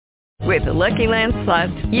With the Lucky Land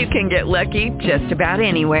Slots, you can get lucky just about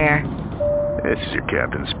anywhere. This is your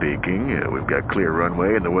captain speaking. We've got clear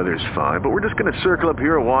runway and the weather's fine, but we're just going to circle up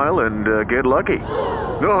here a while and get lucky.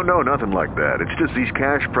 No, nothing like that. It's just these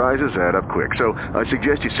cash prizes add up quick. So I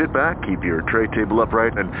suggest you sit back, keep your tray table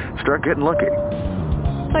upright, and start getting lucky.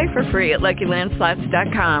 Play for free at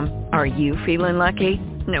LuckyLandSlots.com. Are you feeling lucky?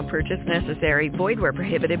 No purchase necessary. Void where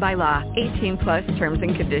prohibited by law. 18 plus terms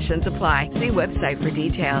and conditions apply. See website for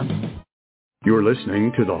details. You're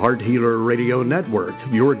listening to the Heart Healer Radio Network,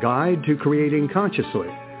 your guide to creating consciously.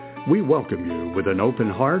 We welcome you with an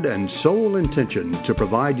open heart and sole intention to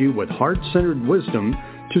provide you with heart-centered wisdom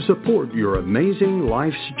to support your amazing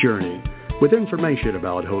life's journey, with information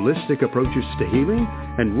about holistic approaches to healing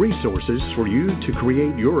and resources for you to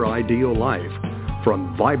create your ideal life.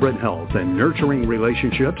 From vibrant health and nurturing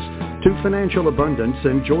relationships to financial abundance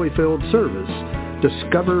and joy-filled service,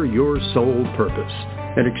 discover your soul purpose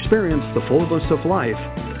and experience the fullness of life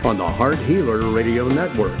on the Heart Healer Radio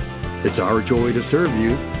Network. It's our joy to serve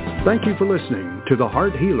you. Thank you for listening to the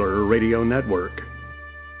Heart Healer Radio Network.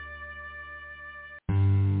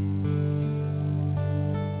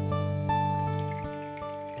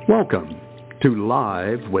 Welcome to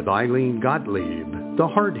Live with Ilene Gottlieb, the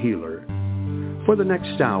Heart Healer. For the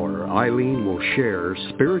next hour, Ilene will share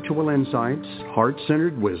spiritual insights,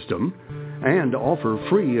 heart-centered wisdom, and offer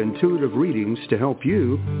free intuitive readings to help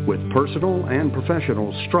you with personal and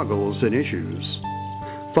professional struggles and issues.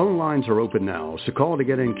 Phone lines are open now, so call to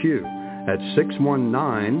get in queue at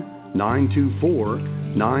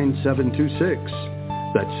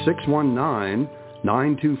 619-924-9726. That's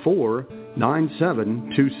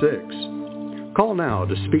 619-924-9726. Call now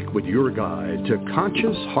to speak with your guide to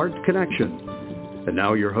Conscious Heart Connection. And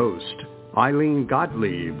now your host, Ilene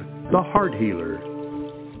Gottlieb, the Heart Healer.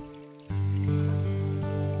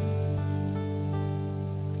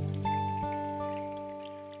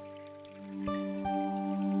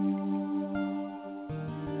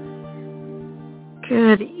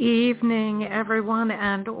 Good evening, everyone,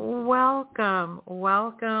 and welcome.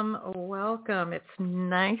 It's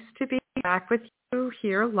nice to be back with you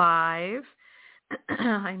here live.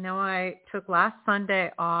 I know I took last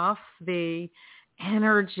Sunday off. The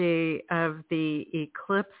energy of the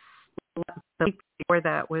eclipse the week before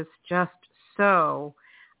that was just so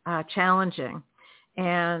challenging.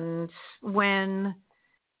 And when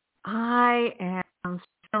I am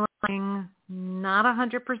feeling not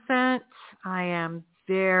 100%, I am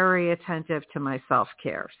very attentive to my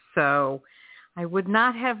self-care. So I would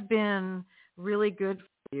not have been really good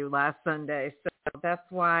for you last Sunday. So that's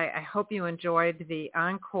why I hope you enjoyed the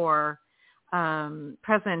encore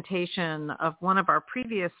presentation of one of our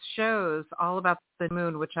previous shows all about the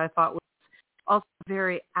moon, which I thought was also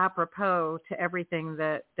very apropos to everything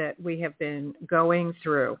that we have been going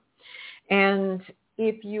through. And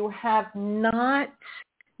if you have not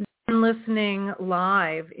been listening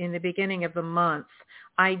live in the beginning of the month,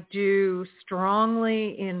 I do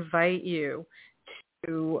strongly invite you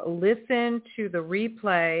to listen to the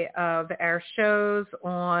replay of our shows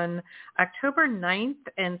on October 9th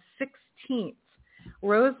and 16th.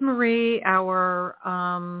 Rosemary, our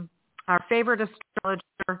favorite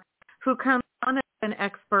astrologer, who comes on as an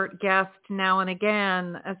expert guest now and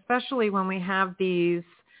again, especially when we have these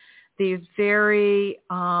very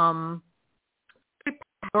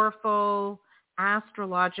powerful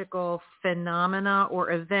astrological phenomena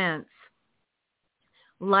or events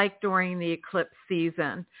like during the eclipse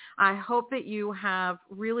season. I hope that you have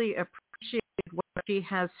really appreciated what she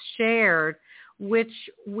has shared, which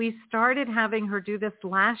we started having her do this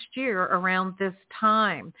last year around this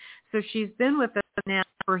time. So she's been with us now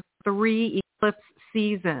for 3 eclipse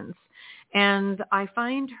seasons. And I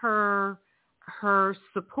find her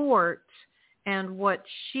support and what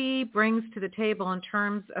she brings to the table in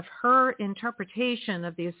terms of her interpretation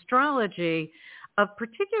of the astrology of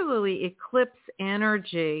particularly eclipse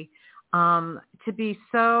energy to be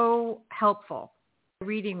so helpful.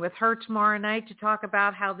 Reading with her tomorrow night to talk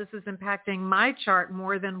about how this is impacting my chart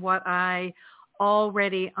more than what I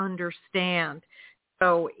already understand.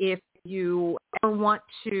 So if you ever want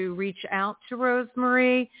to reach out to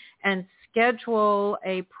Rosemary and schedule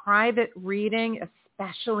a private reading,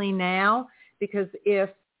 especially now, because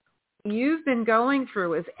if you've been going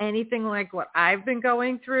through is anything like what I've been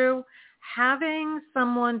going through, having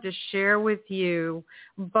someone to share with you,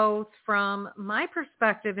 both from my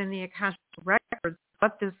perspective in the Akashic Records,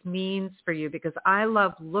 what this means for you, because I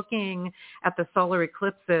love looking at the solar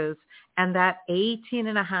eclipses and that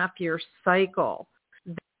 18-and-a-half-year cycle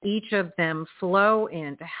that each of them flow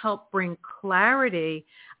in to help bring clarity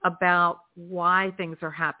about why things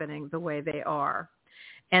are happening the way they are.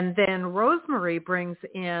 And then rosemary brings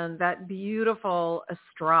in that beautiful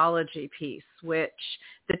astrology piece, which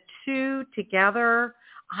the two together,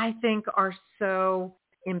 I think, are so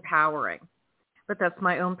empowering. But that's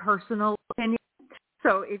my own personal opinion.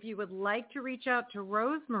 So if you would like to reach out to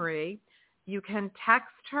Rosemary, you can text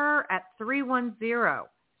her at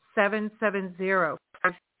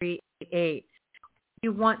 310-770-5388. We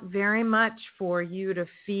want very much for you to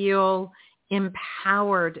feel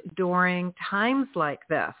empowered during times like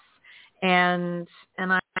this. And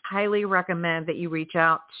I highly recommend that you reach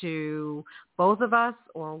out to both of us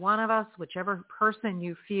or one of us, whichever person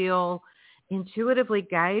you feel intuitively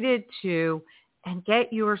guided to, and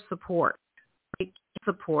get your support. Make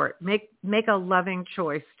a loving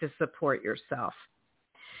choice to support yourself.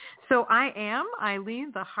 So I am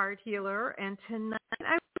Ilene, the Heart Healer, and tonight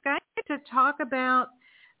I'm going to talk about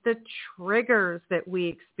the triggers that we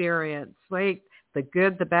experience, like the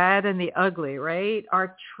good, the bad, and the ugly, right?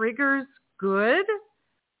 Are triggers good,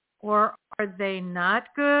 or are they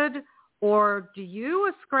not good? Or do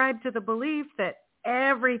you ascribe to the belief that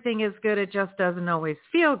everything is good, it just doesn't always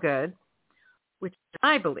feel good, which is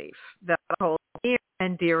my belief that holds near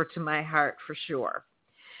and dear to my heart for sure.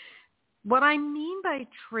 What I mean by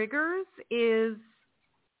triggers is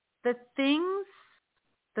the things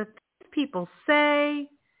people say,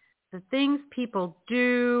 the things people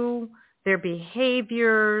do, their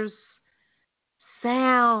behaviors,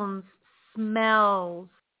 sounds, smells,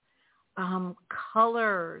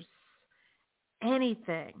 colors,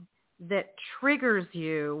 anything that triggers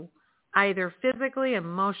you either physically,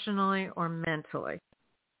 emotionally, or mentally.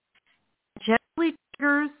 Generally,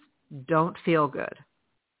 triggers don't feel good,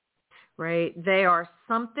 right? They are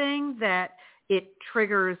something that it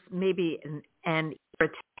triggers maybe an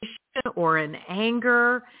irritation or an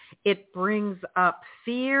anger. It brings up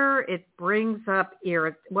fear. It brings up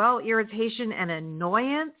irritation and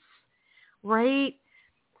annoyance, right?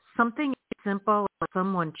 Something simple, like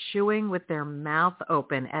someone chewing with their mouth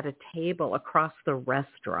open at a table across the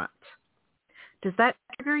restaurant. Does that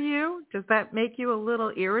trigger you? Does that make you a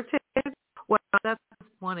little irritated? Well, that's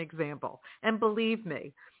one example. And believe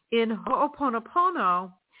me, in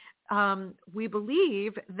Ho'oponopono, we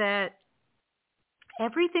believe that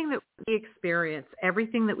everything that we experience,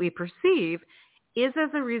 everything that we perceive, is as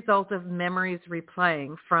a result of memories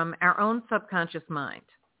replaying from our own subconscious mind,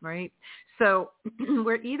 right? So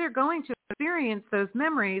we're either going to experience those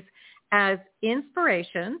memories as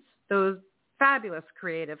inspirations, those fabulous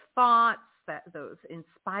creative thoughts, those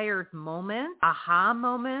inspired moments, aha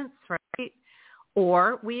moments, right?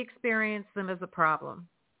 Or we experience them as a problem.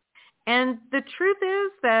 And the truth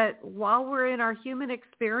is that while we're in our human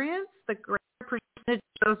experience, the greater percentage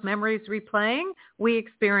of those memories replaying, we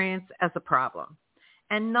experience as a problem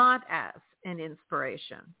and not as an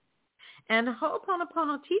inspiration. And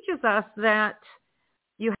Ho'oponopono teaches us that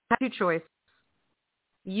you have two choices.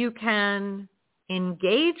 You can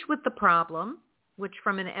engage with the problem, which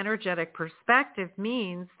from an energetic perspective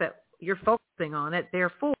means that you're focusing on it.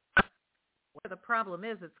 Therefore, where the problem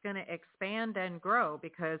is, it's going to expand and grow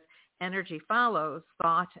because energy follows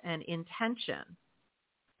thought and intention,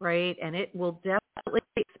 right? And it will definitely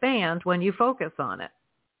expand when you focus on it.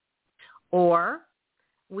 Or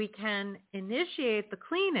we can initiate the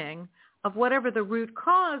cleaning of whatever the root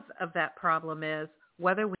cause of that problem is,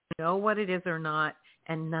 whether we know what it is or not,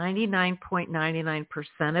 and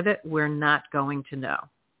 99.99% of it we're not going to know.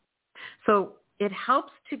 So it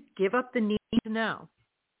helps to give up the need to know.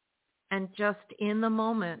 And just in the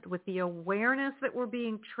moment, with the awareness that we're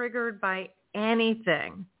being triggered by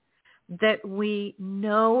anything, that we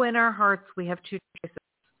know in our hearts we have two choices.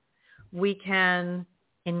 We can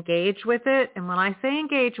engage with it. And when I say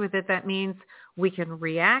engage with it, that means we can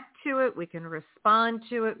react to it. We can respond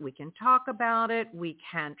to it. We can talk about it. We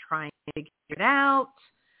can try and figure it out.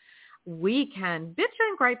 We can bitch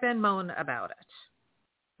and gripe and moan about it,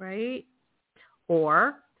 right?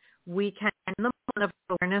 Or we can, in the moment of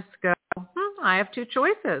awareness, go, I have two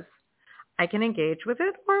choices. I can engage with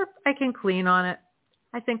it or I can clean on it.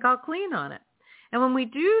 I think I'll clean on it. And when we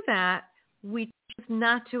do that, we choose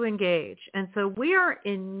not to engage. And so we are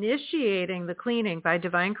initiating the cleaning by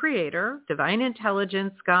divine creator, divine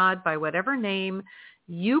intelligence, God, by whatever name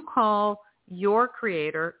you call your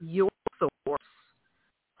creator, your source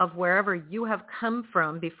of wherever you have come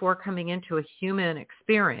from before coming into a human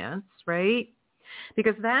experience, right?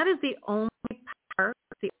 Because that is the only power,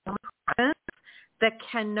 the only presence that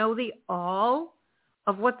can know the all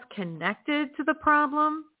of what's connected to the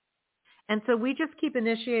problem. And so we just keep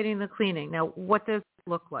initiating the cleaning. Now, what does it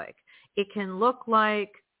look like? It can look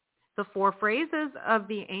like the 4 phrases of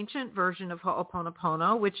the ancient version of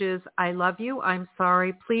Ho'oponopono, which is, I love you, I'm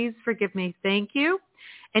sorry, please forgive me, thank you.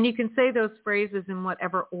 And you can say those phrases in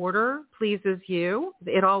whatever order pleases you.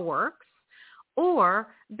 It all works. Or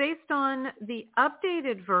based on the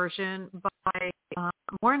updated version by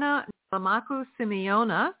Morna Lamaku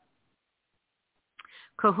Simeona,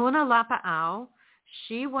 Kahuna Lapa'au,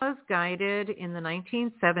 she was guided in the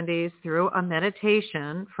 1970s through a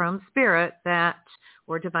meditation from Spirit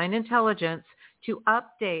or Divine Intelligence to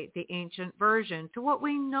update the ancient version to what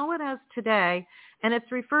we know it as today. And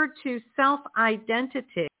it's referred to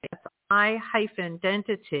self-identity, that's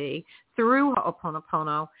I-identity, through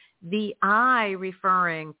Ho'oponopono, the I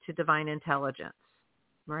referring to Divine Intelligence,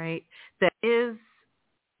 right? That is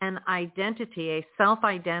an identity, a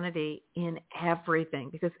self-identity in everything,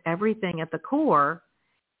 because everything at the core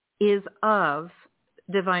is of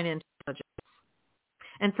Divine Intelligence.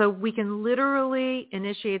 And so we can literally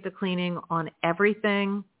initiate the cleaning on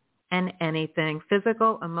everything and anything,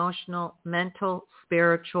 physical, emotional, mental,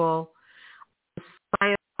 spiritual,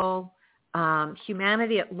 societal,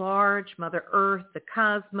 humanity at large, Mother Earth, the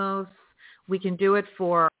cosmos. We can do it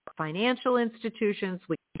for financial institutions.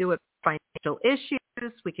 We can do it for financial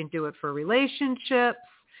issues. We can do it for relationships.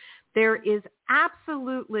 There is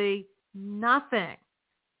absolutely nothing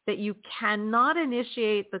that you cannot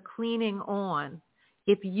initiate the cleaning on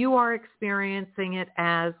if you are experiencing it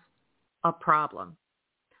as a problem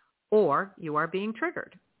or you are being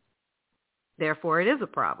triggered. Therefore, it is a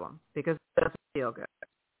problem because it doesn't feel good.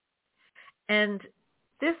 And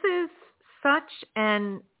this is such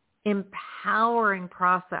an empowering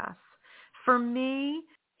process. For me,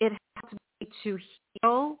 it has to be to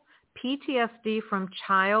heal PTSD from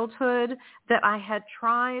childhood that I had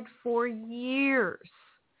tried for years.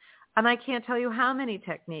 And I can't tell you how many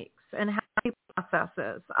techniques and how many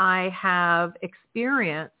processes I have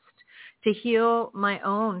experienced to heal my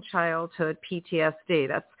own childhood PTSD.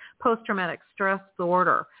 That's post-traumatic stress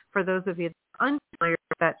disorder, for those of you that are unfamiliar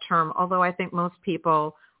with that term, although I think most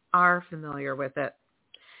people are familiar with it.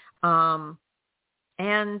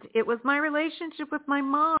 And it was my relationship with my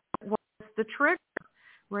mom that was the trigger,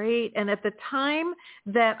 right? And at the time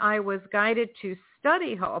that I was guided to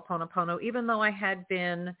study Ho'oponopono, even though I had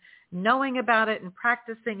been knowing about it and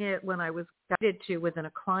practicing it when I was guided to within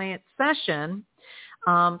a client session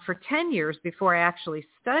for 10 years before I actually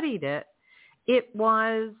studied it, it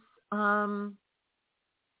was, I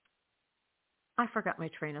forgot my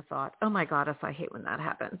train of thought. Oh my goddess, I hate when that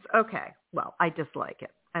happens. Okay, well, I dislike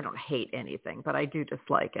it. I don't hate anything, but I do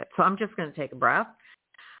dislike it. So I'm just going to take a breath.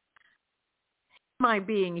 Am I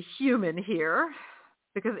being human here?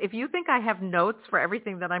 Because if you think I have notes for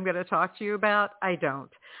everything that I'm going to talk to you about, I don't.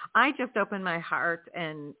 I just open my heart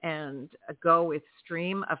and go with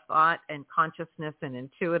stream of thought and consciousness and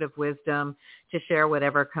intuitive wisdom to share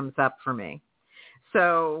whatever comes up for me.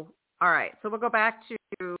 So, all right. So we'll go back to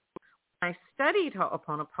when I studied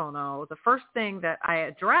Ho'oponopono. The first thing that I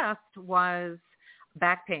addressed was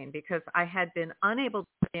back pain because I had been unable to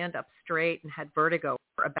stand up straight and had vertigo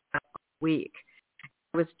for about a week.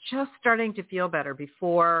 I was just starting to feel better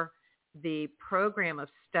before the program of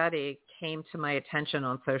study came to my attention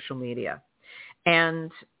on social media.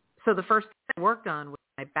 And so the first thing I worked on was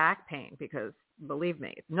my back pain because, believe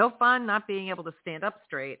me, it's no fun not being able to stand up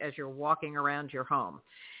straight as you're walking around your home.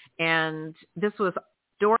 And this was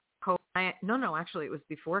during COVID. No, actually it was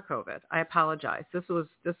before COVID. I apologize. This was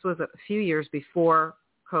a few years before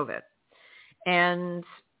COVID. And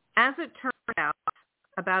as it turned out,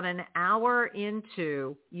 about an hour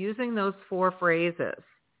into using those 4 phrases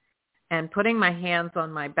and putting my hands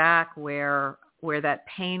on my back where that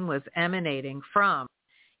pain was emanating from,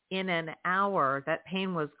 in an hour, that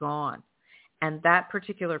pain was gone. And that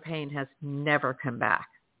particular pain has never come back.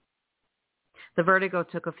 The vertigo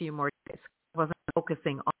took a few more days. I wasn't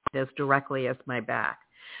focusing on it as directly as my back.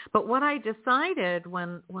 But what I decided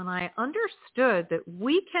when I understood that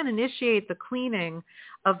we can initiate the cleaning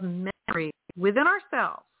of memory within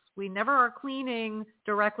ourselves, we never are cleaning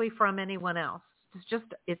directly from anyone else.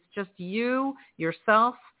 It's just you,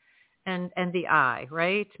 yourself, and the I,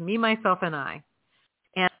 right? Me, myself, and I.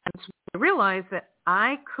 And I realized that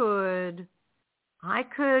I could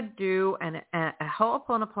do a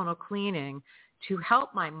Ho'oponopono cleaning to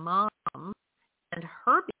help my mom and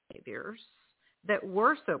her behaviors that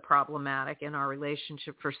were so problematic in our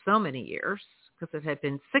relationship for so many years, because it had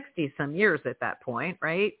been 60-some years at that point,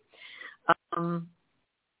 right?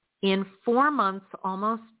 In 4 months,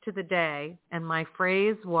 almost to the day, and my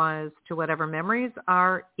phrase was, to whatever memories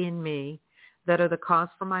are in me that are the cause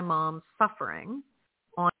for my mom's suffering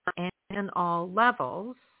on any and all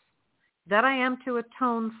levels, that I am to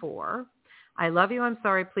atone for. I love you. I'm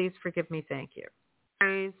sorry. Please forgive me. Thank you.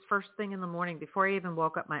 First thing in the morning, before I even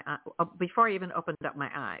before I even opened up my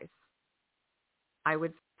eyes, I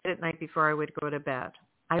would sit at night before I would go to bed.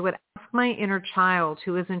 I would ask my inner child,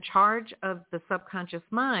 who is in charge of the subconscious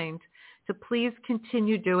mind, to please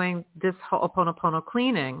continue doing this Ho'oponopono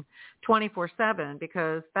cleaning 24/7,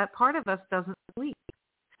 because that part of us doesn't sleep,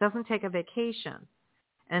 doesn't take a vacation.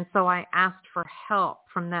 And so I asked for help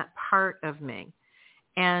from that part of me.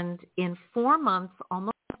 And in 4 months,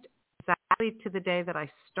 almost exactly to the day that I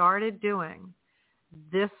started doing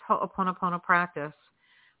this Ho'oponopono practice,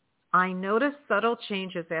 I noticed subtle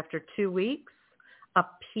changes after 2 weeks, a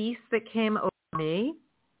peace that came over me,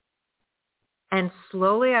 and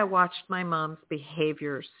slowly I watched my mom's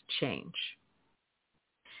behaviors change.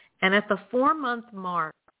 And at the 4-month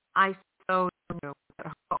mark, I so knew that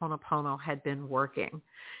Ho'oponopono had been working,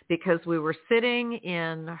 because we were sitting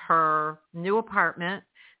in her new apartment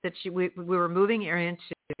that we were moving her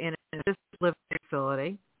into in an assisted living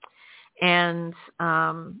facility. And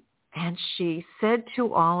she said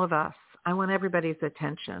to all of us, I want everybody's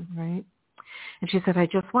attention, right? And she said, I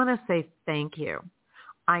just want to say thank you.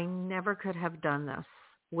 I never could have done this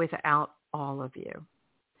without all of you.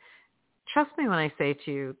 Trust me when I say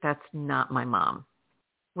to you, that's not my mom.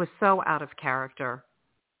 Was so out of character,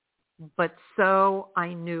 but so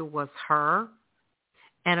I knew was her.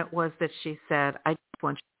 And it was that she said, I just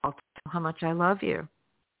want you all to know how much I love you.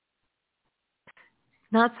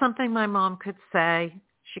 Not something my mom could say.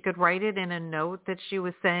 She could write it in a note that she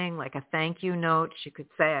was saying, like a thank you note. She could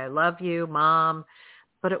say, I love you, Mom.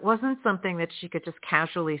 But it wasn't something that she could just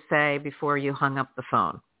casually say before you hung up the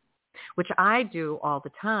phone, which I do all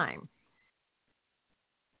the time.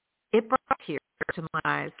 It brought tears to my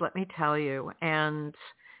eyes, let me tell you. And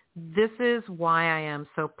this is why I am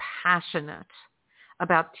so passionate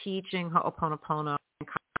about teaching Ho'oponopono and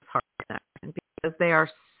conscious heart connection, because they are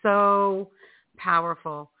so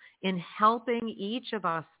powerful in helping each of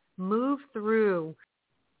us move through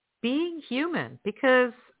being human.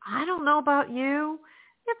 Because I don't know about you,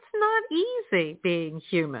 it's not easy being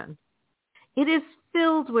human. It is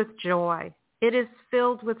filled with joy. It is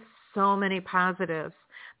filled with so many positives.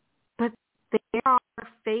 But there are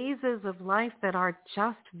phases of life that are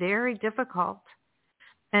just very difficult.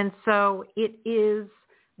 And so it is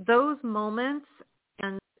those moments,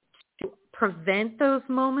 and to prevent those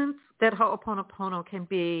moments, that Ho'oponopono can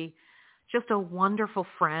be just a wonderful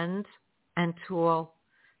friend and tool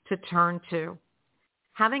to turn to.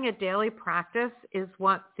 Having a daily practice is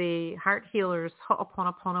what the Heart Healers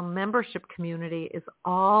Ho'oponopono membership community is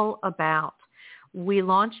all about. We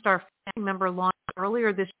launched our family member launch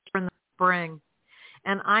earlier this year in the spring,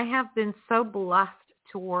 and I have been so blessed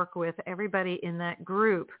to work with everybody in that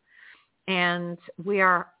group. And we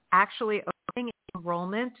are actually opening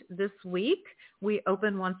enrollment this week. We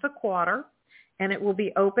open once a quarter, and it will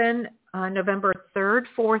be open November 3rd,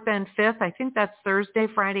 4th, and 5th. I think that's Thursday,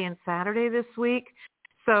 Friday, and Saturday this week.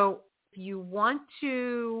 So if you want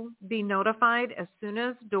to be notified as soon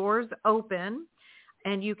as doors open,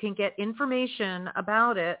 and you can get information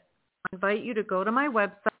about it, I invite you to go to my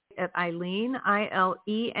website at Ilene,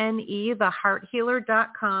 I-L-E-N-E,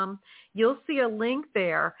 thehearthealer.com. You'll see a link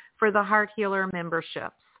there for the Heart Healer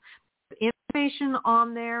memberships. Information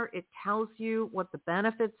on there, it tells you what the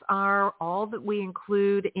benefits are, all that we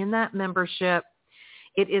include in that membership.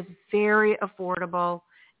 It is very affordable,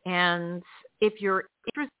 and if you're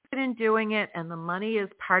interested in doing it and the money is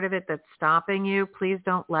part of it that's stopping you, please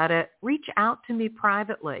don't let it. Reach out to me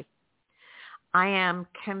privately. I am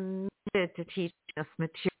committed to teaching this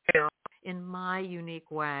material in my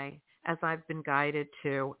unique way, as I've been guided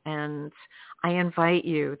to. And I invite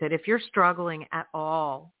you that if you're struggling at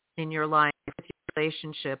all in your life, with your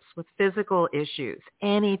relationships, with physical issues,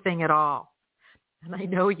 anything at all, and I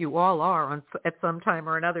know you all are at some time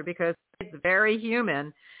or another, because it's very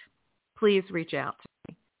human, please reach out to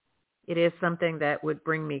me. It is something that would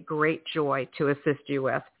bring me great joy to assist you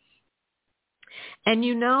with. And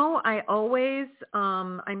I always,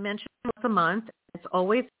 I mention once a month, it's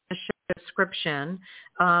always in the show description,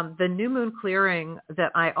 the new moon clearing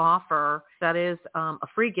that I offer, that is a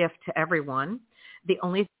free gift to everyone. The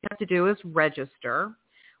only thing you have to do is register.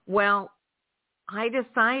 Well, I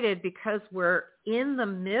decided, because we're in the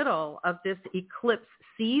middle of this eclipse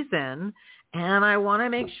season, and I want to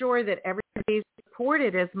make sure that everybody's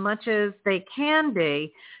supported as much as they can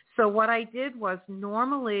be. So what I did was,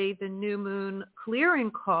 normally the new moon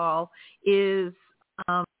clearing call is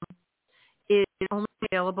only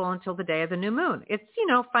available until the day of the new moon. It's,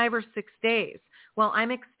 5 or 6 days. Well,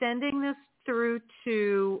 I'm extending this through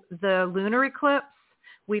to the lunar eclipse,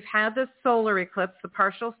 we've had the solar eclipse, the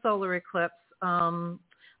partial solar eclipse,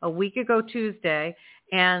 a week ago Tuesday,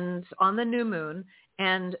 and on the new moon,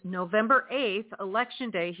 and November 8th, Election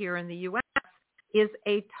Day here in the U.S., is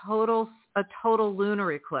a total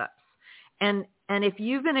lunar eclipse. And if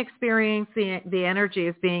you've been experiencing the energy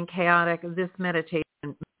as being chaotic, this meditation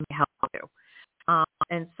may help you.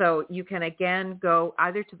 And so you can, again, go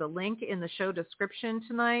either to the link in the show description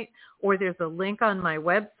tonight, or there's a link on my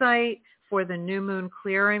website for the new moon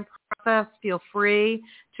clearing process. Feel free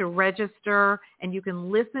to register, and you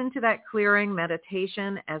can listen to that clearing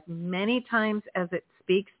meditation as many times as it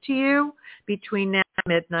speaks to you between now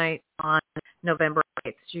and midnight on November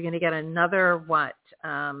 8th. So you're going to get another,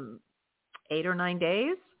 8 or 9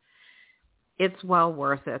 days? It's well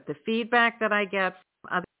worth it. The feedback that I get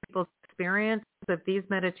from other people's experience of these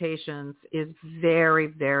meditations is very,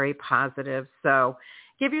 very positive. So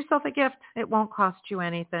give yourself a gift. It won't cost you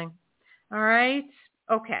anything. All right?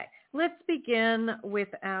 Okay. Let's begin with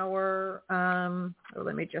our,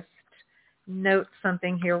 let me just note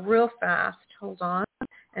something here real fast. Hold on.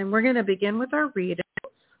 And we're going to begin with our reading.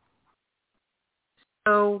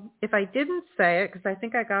 So if I didn't say it, because I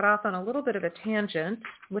think I got off on a little bit of a tangent,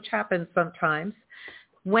 which happens sometimes,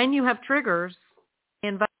 when you have triggers, I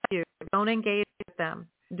invite you, don't engage with them.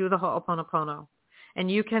 Do the Ho'oponopono. And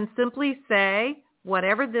you can simply say,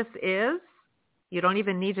 whatever this is, you don't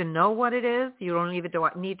even need to know what it is. You don't even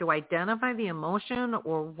need to identify the emotion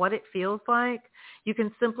or what it feels like. You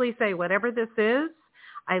can simply say, whatever this is,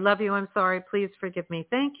 I love you, I'm sorry, please forgive me,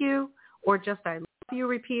 thank you, or just I love you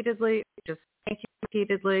repeatedly, just thank you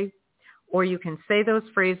repeatedly, or you can say those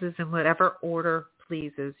phrases in whatever order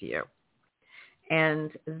pleases you.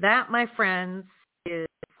 And that, my friends, is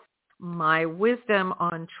my wisdom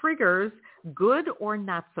on triggers, good or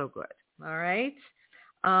not so good. All right?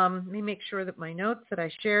 Let me make sure that my notes that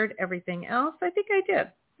I shared everything else. I think I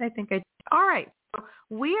did. All right. So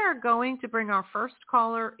we are going to bring our first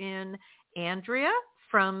caller in, Andrea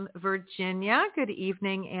from Virginia. Good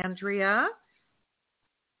evening, Andrea.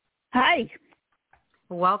 Hi.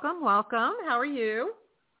 Welcome. How are you?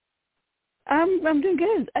 I'm doing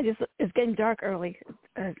good. It's getting dark early.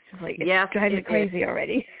 It's driving me crazy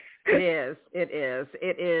already. It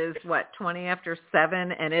is, 20 after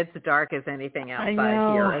 7, and it's dark as anything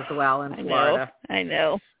outside here as well in Florida. I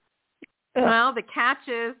know. Well, the catch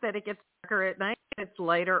is that it gets darker at night. It's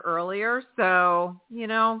lighter earlier. So,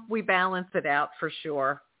 we balance it out for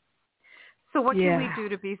sure. So what can we do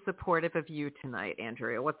to be supportive of you tonight,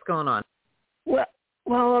 Andrea? What's going on?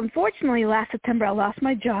 Well, unfortunately, last September, I lost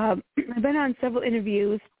my job. I've been on several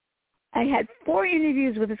interviews. I had 4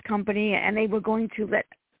 interviews with this company, and they were going to let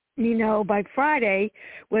me know by Friday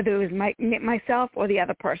whether it was myself or the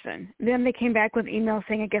other person. Then they came back with an email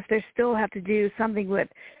saying, I guess they still have to do something with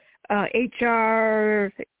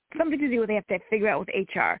HR, something to do with they have to figure out with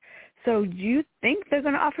HR. So do you think they're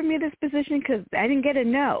going to offer me this position because I didn't get a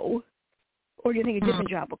no? Or do you think a different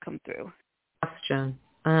job will come through? Question.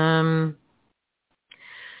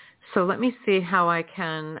 So let me see how I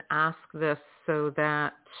can ask this so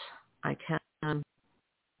that I can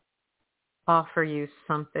offer you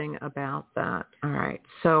something about that. All right.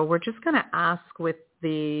 So we're just going to ask with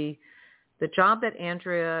the job that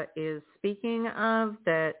Andrea is speaking of,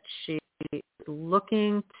 that she is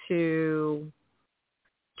looking to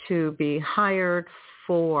be hired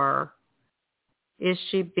for. Is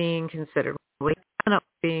she being considered? Well, not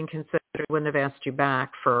being considered, wouldn't have asked you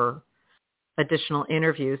back for additional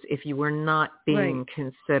interviews if you were not being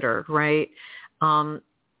considered, right?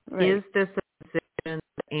 Is this a position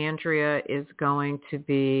that Andrea is going to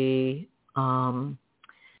be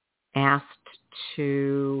asked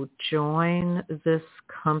to join this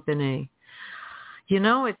company?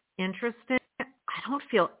 It's interesting. I don't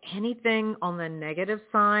feel anything on the negative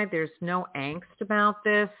side. There's no angst about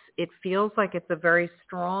this. It feels like it's a very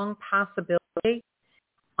strong possibility.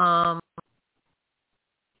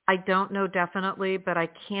 I don't know definitely, but I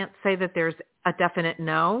can't say that there's a definite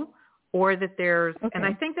no, or that there's, and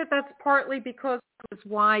I think that that's partly because it's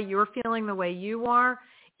why you're feeling the way you are,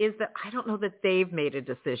 is that I don't know that they've made a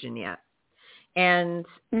decision yet. And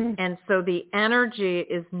so the energy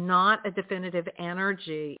is not a definitive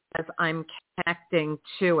energy as I'm connecting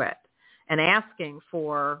to it and asking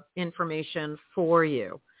for information for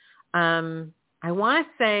you. I want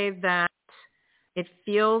to say that it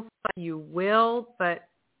feels like you will, but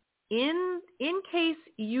in case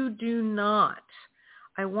you do not,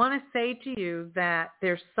 I want to say to you that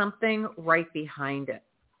there's something right behind it,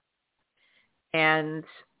 and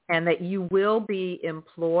that you will be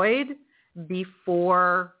employed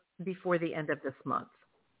before the end of this month.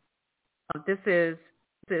 This is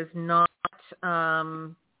not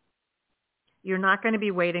you're not going to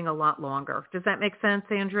be waiting a lot longer. Does that make sense,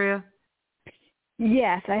 Andrea?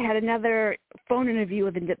 Yes, I had another phone interview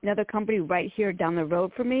with another company right here down the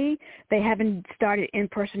road for me. They haven't started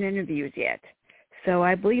in-person interviews yet. So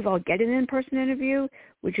I believe I'll get an in-person interview,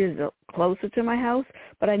 which is closer to my house.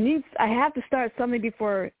 But I have to start something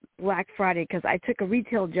before Black Friday because I took a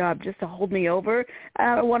retail job just to hold me over.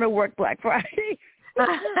 I don't want to work Black Friday.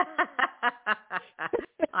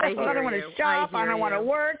 I hear I don't want to shop. I don't want to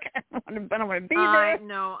work. I don't want to be there.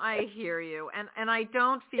 No, I hear you. And I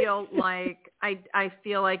don't feel like I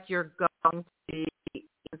feel like you're going to be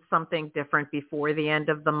in something different before the end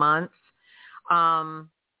of the month. Hop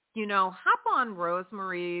on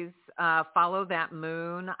Rosemary's Follow That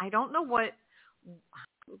Moon. I don't know I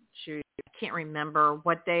can't remember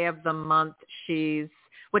what day of the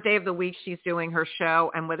week she's doing her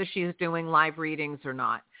show and whether she's doing live readings or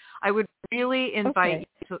not. I would really invite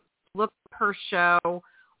you to look at her show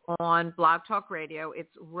on Blog Talk Radio.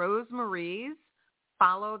 It's Rosemary's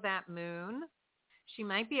Follow That Moon. She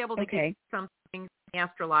might be able to get something from the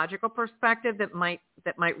astrological perspective that might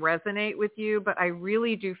resonate with you, but I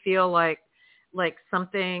really do feel like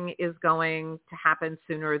something is going to happen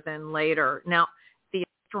sooner than later. Now, the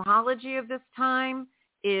astrology of this time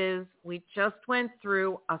is we just went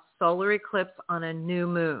through a solar eclipse on a new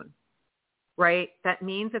moon, right? That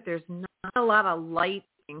means that there's not a lot of light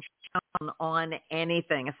being shown on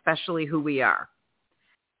anything, especially who we are,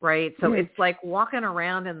 right? So it's like walking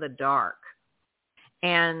around in the dark.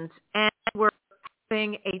 And we're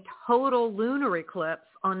having a total lunar eclipse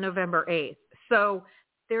on November 8th. So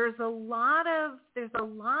there's a lot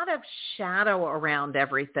of shadow around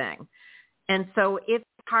everything. And so it's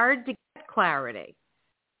hard to get clarity.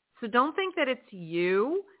 So don't think that it's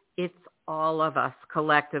you. It's all of us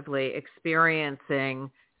collectively experiencing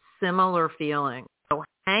similar feelings. So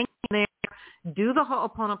hang in there. Do the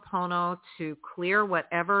Ho'oponopono to clear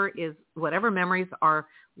whatever memories are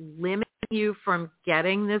limiting you from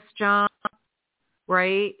getting this job,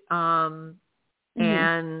 right? And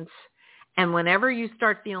whenever you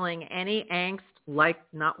start feeling any angst, like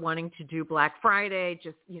not wanting to do Black Friday,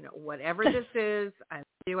 just, whatever this is, I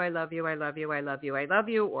love you, I love you, I love you, I love you, I love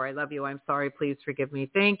you, or I love you, I'm sorry, please forgive me,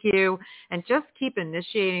 thank you. And just keep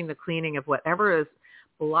initiating the cleaning of whatever is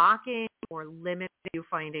blocking or limiting you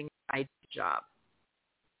finding the right job.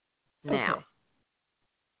 Now.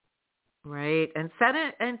 Right? And set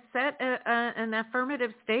an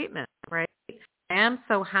affirmative statement, right? I am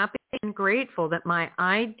so happy and grateful that my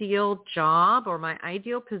ideal job or my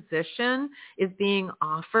ideal position is being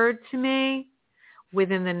offered to me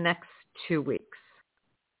within the next 2 weeks.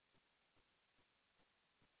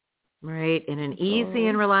 Right? In an easy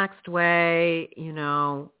and relaxed way,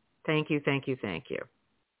 thank you, thank you, thank you.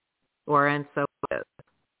 And so it is.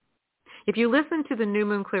 If you listen to the new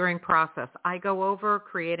moon clearing process, I go over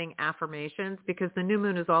creating affirmations because the new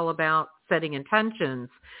moon is all about setting intentions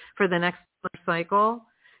for the next cycle.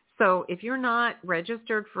 So if you're not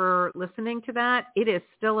registered for listening to that, it is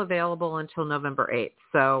still available until November 8th.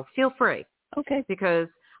 So feel free. Okay. Because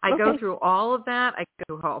I go through all of that. I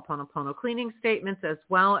go through Ho'oponopono cleaning statements as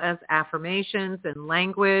well as affirmations and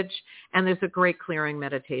language. And there's a great clearing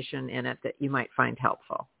meditation in it that you might find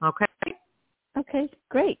helpful. Okay? Okay,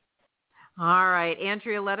 great. All right.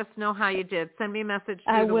 Andrea, let us know how you did. Send me a message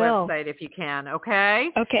through the website if you can, okay?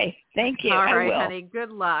 Okay. Thank you. All right, I will. honey. Good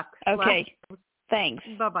luck. Okay. Thanks.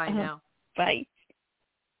 Bye-bye now. Bye.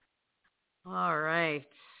 All right.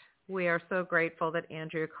 We are so grateful that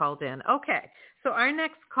Andrea called in. Okay. So our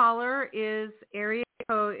next caller is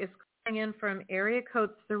calling in from area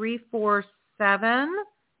code 347.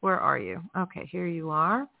 Where are you? Okay, here you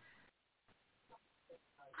are.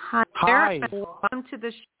 Hi. Hi. Welcome to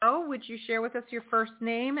the show. Would you share with us your first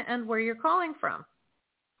name and where you're calling from?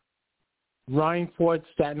 Ryan Ford,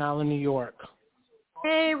 Staten Island, New York.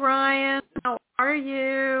 Hey, Ryan. How are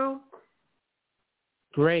you?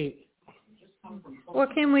 Great.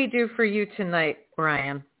 What can we do for you tonight,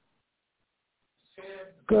 Ryan?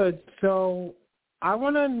 Good. So I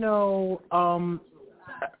want to know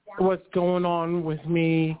what's going on with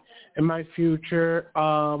me in my future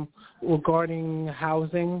regarding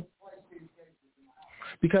housing.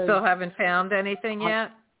 Because still haven't found anything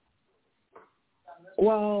yet?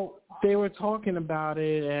 Well, they were talking about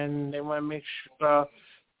it, and they want to make sure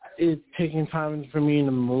it's taking time for me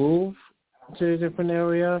to move to a different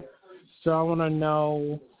area. So I want to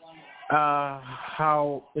know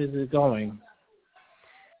how is it going?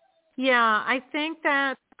 Yeah, I think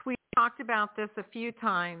that we talked about this a few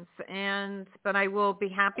times, but I will be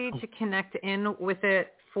happy to connect in with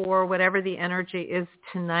it for whatever the energy is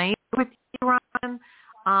tonight with you,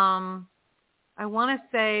 Ron. I want to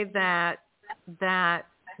say that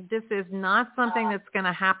this is not something that's going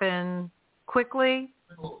to happen quickly.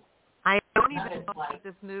 I don't even know if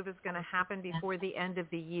this move is going to happen before the end of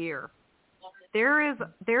the year. There's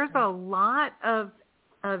a lot of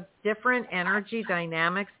different energy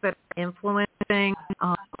dynamics that are influencing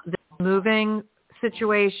the moving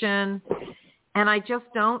situation, and I just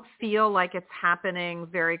don't feel like it's happening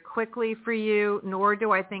very quickly for you, nor do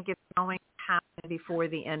I think it's going to happen before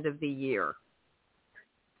the end of the year.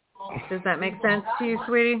 Does that make sense to you,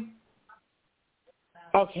 sweetie?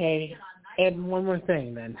 Okay. And one more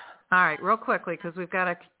thing then. All right, real quickly, because we've got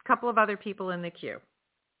a couple of other people in the queue.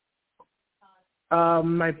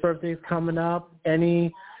 My birthday's coming up.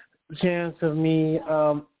 Any chance of me,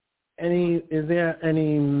 is there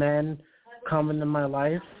any men coming in my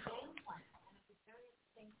life?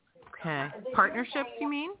 Okay. Partnerships, you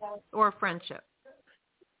mean? Or friendship?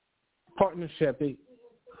 Partnership.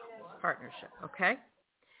 Partnership, okay.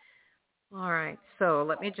 All right, so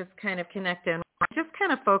let me just kind of connect in. Just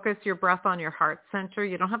kind of focus your breath on your heart center.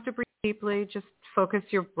 You don't have to breathe deeply. Just focus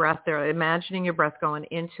your breath there, imagining your breath going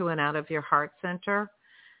into and out of your heart center.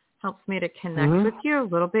 Helps me to connect with you a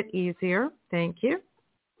little bit easier. Thank you.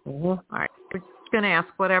 All right, we're just going to ask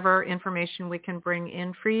whatever information we can bring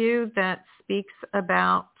in for you that speaks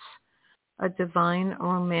about a divine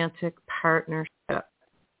romantic partnership.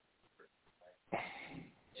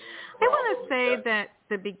 I want to say that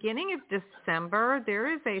the beginning of December,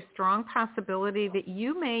 there is a strong possibility that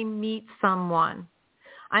you may meet someone.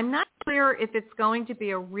 I'm not clear if it's going to be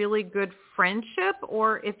a really good friendship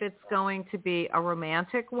or if it's going to be a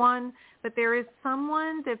romantic one, but there is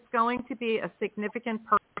someone that's going to be a significant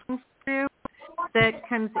person for you that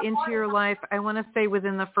comes into your life, I want to say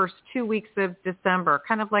within the first 2 weeks of December,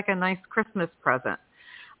 kind of like a nice Christmas present,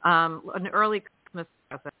 an early Christmas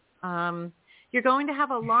present. You're going to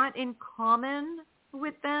have a lot in common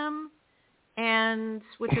with them, and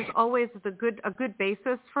which is always a good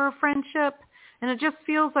basis for a friendship. And it just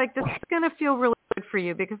feels like this is going to feel really good for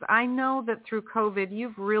you because I know that through COVID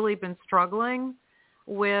you've really been struggling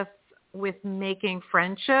with making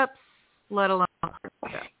friendships, let alone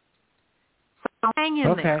partnerships. So hang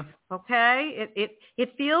in there, okay?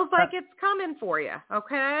 It feels like it's coming for you,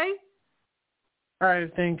 okay? All right,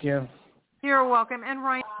 thank you. You're welcome. And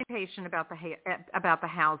Ryan, be patient about the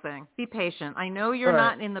housing. Be patient. I know you're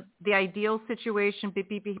not in the ideal situation, but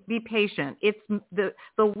be patient. It's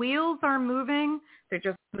the wheels are moving. They're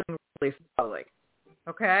just moving really slowly.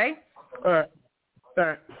 Okay? All right.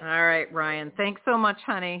 All right, Ryan. Thanks so much,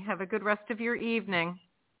 honey. Have a good rest of your evening.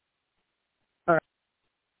 All right.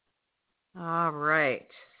 All right.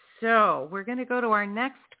 So we're going to go to our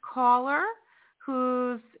next caller,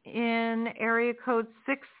 who's in area code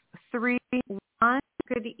 631.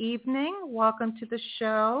 Good evening. Welcome to the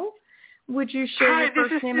show. Would you share your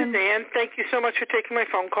first name? Hi, this is Suzanne. Thank you so much for taking my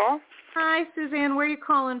phone call. Hi, Suzanne. Where are you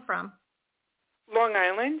calling from? Long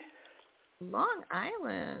Island. Long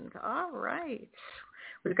Island. All right.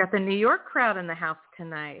 We've got the New York crowd in the house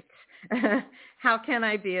tonight. How can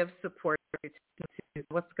I be of support?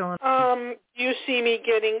 What's going on? Do you see me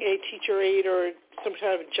getting a teacher aide or some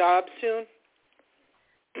kind of job soon?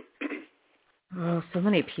 Oh, so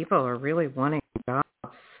many people are really wanting jobs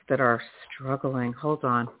that are struggling. Hold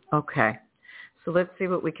on. Okay. So let's see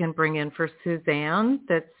what we can bring in for Suzanne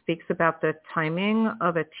that speaks about the timing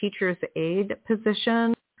of a teacher's aide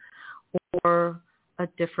position or a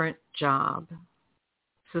different job.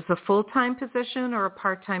 Is this a full-time position or a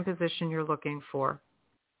part-time position you're looking for?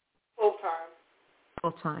 Full-time.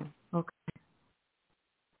 Full-time. Okay.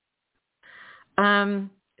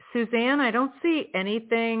 Suzanne, I don't see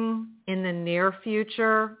anything in the near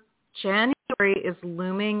future. January is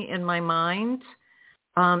looming in my mind.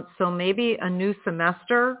 So maybe a new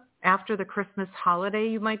semester after the Christmas holiday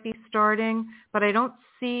you might be starting, but I don't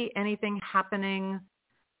see anything happening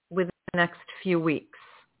within the next few weeks.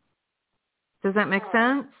 Does that make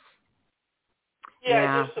sense?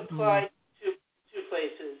 Yeah, I just applied to two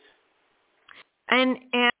places.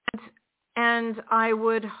 And I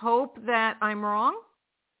would hope that I'm wrong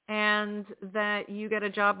and that you get a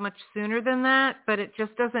job much sooner than that, but it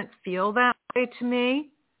just doesn't feel that way to me.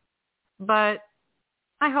 But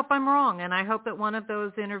I hope I'm wrong, and I hope that one of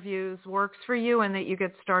those interviews works for you and that you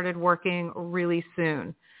get started working really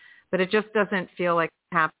soon. But it just doesn't feel like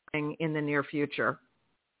it's happening in the near future.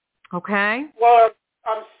 Okay? Well,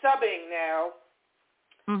 I'm subbing now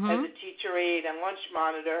as a teacher aide and lunch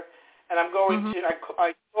monitor, and I'm going to,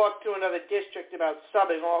 I talked to another district about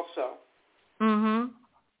subbing also.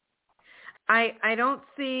 I don't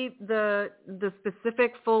see the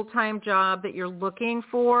specific full-time job that you're looking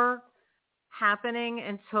for happening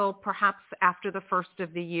until perhaps after the first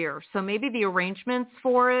of the year. So maybe the arrangements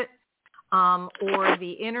for it or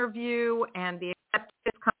the interview and the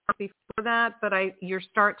acceptance come before that, but your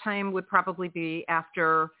start time would probably be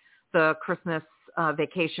after the Christmas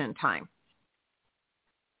vacation time.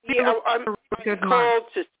 Yeah,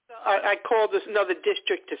 I called this another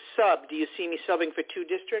district to sub. Do you see me subbing for 2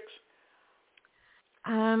 districts?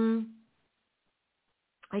 I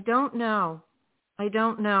don't know,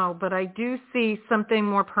 but I do see something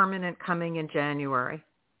more permanent coming in January.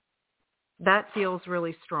 That feels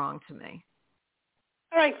really strong to me.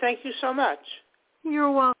 All right, thank you so much.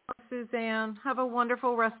 You're welcome, Suzanne. Have a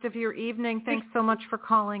wonderful rest of your evening. Thanks so much for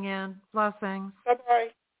calling in. Blessings. Bye-bye.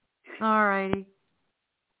 All righty.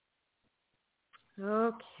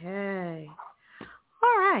 Okay.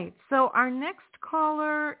 All right. So our next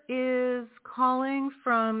caller is calling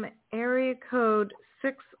from area code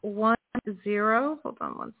 610. Hold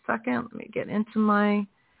on one second. Let me get into my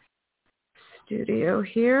studio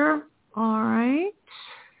here. All right.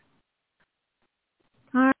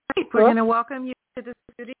 All right. We're going to welcome you to the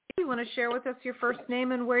studio. You want to share with us your first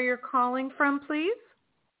name and where you're calling from, please?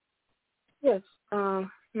 Yes.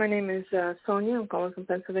 My name is Sonia. I'm calling from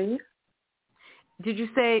Pennsylvania. Did you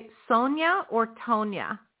say Sonia or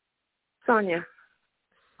Tonya? Sonia.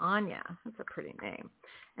 Sonia. That's a pretty name.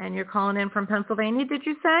 And you're calling in from Pennsylvania, did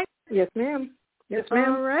you say? Yes, ma'am. Yes,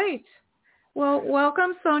 ma'am. All right. Well,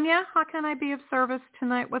 welcome, Sonia. How can I be of service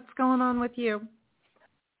tonight? What's going on with you?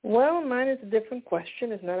 Well, mine is a different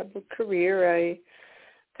question. It's not about career.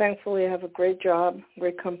 Thankfully, I have a great job,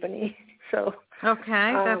 great company. So.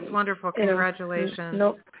 Okay, that's wonderful. Congratulations.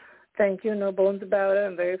 No, thank you. No bones about it.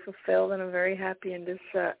 I'm very fulfilled, and I'm very happy in this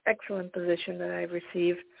excellent position that I've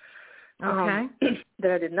received. Okay.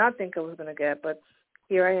 That I did not think I was going to get, but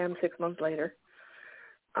here I am 6 months later.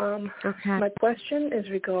 Okay. My question is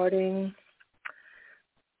regarding,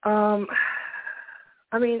 I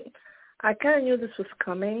kind of knew this was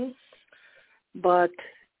coming, but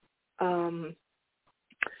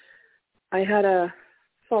I had a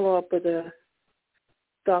follow-up with a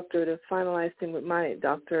doctor to finalize things with my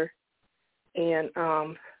doctor and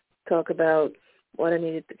talk about what I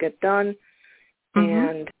needed to get done. Mm-hmm.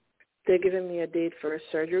 And they're giving me a date for a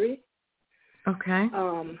surgery. Okay.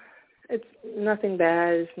 It's nothing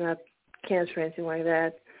bad. It's not cancer or anything like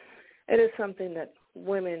that. It is something that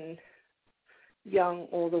women, young,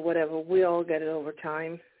 older, whatever, we all get it over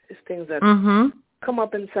time. It's things that come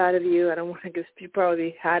up inside of you. I don't want to guess you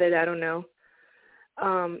probably had it. I don't know.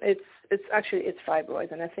 It's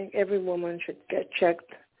fibroids, and I think every woman should get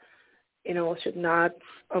checked. Should not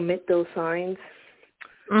omit those signs.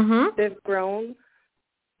 Mm-hmm. They've grown,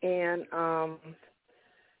 and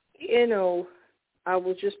I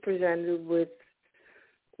was just presented with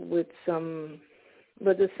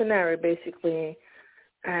the scenario basically,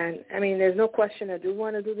 and there's no question I do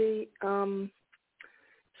want to do the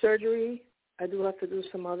surgery. I do have to do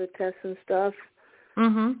some other tests and stuff.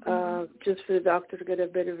 Just for the doctor to get a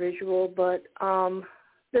better visual, but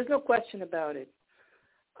there's no question about it.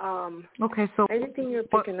 Okay, so anything you're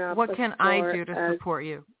picking up. What can I do to support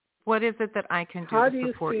you? What is it that I can do to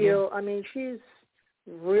support you? How do you feel? She's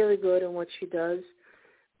really good in what she does.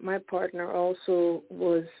 My partner also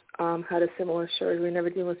was had a similar surgery and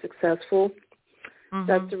everything was successful.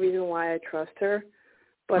 That's the reason why I trust her.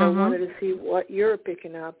 But I wanted to see what you're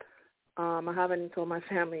picking up. I haven't told my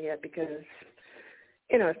family yet because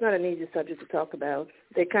it's not an easy subject to talk about.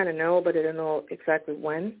 They kind of know, but they don't know exactly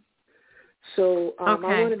when. So I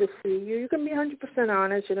wanted to see you. You can be 100%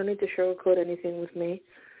 honest. You don't need to sugarcoat anything with me.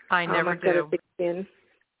 I never do. Got a thick skin.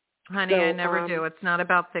 Honey, I never do. It's not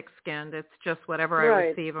about thick-skinned. It's just whatever I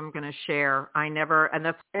receive, I'm going to share. I never, and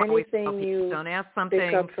that's what I always tell people. Don't ask something.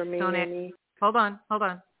 Pick up for me. Hold on.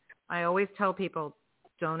 I always tell people,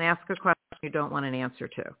 don't ask a question you don't want an answer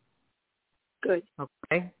to. Good.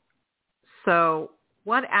 Okay. So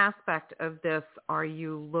what aspect of this are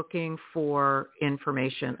you looking for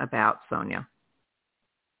information about, Sonia?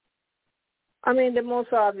 The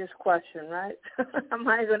most obvious question, right? Am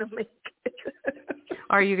I going to make it?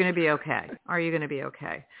 Are you going to be okay?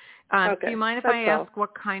 Okay. Do you mind if I ask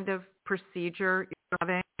what kind of procedure you're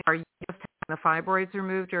having? Are you just having the fibroids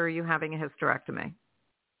removed, or are you having a hysterectomy?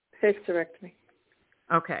 Hysterectomy.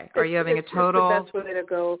 Okay. Are you having a total? It's the best way to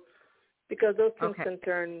go because those things can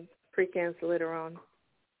turn precancer later on.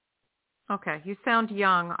 Okay. You sound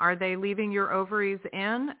young. Are they leaving your ovaries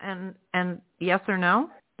in? And yes or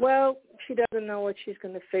no? Well, she doesn't know what she's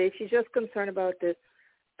going to face. She's just concerned about the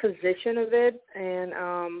position of it, and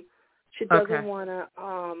she doesn't want to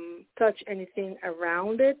touch anything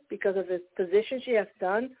around it because of the position she has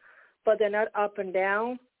done, but they're not up and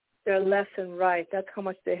down. their left and right. That's how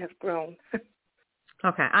much they have grown.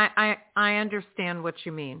 Okay, I understand what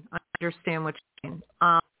you mean.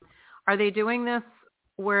 Are they doing this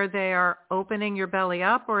where they are opening your belly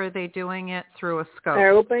up, or are they doing it through a scope?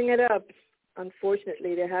 They're opening it up.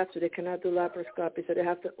 Unfortunately, they have to. They cannot do laparoscopy, so they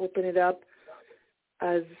have to open it up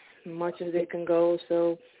as much as they can go.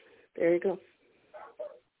 So there you go.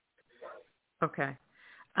 Okay.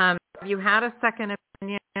 You had a second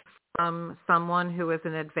opinion from someone who is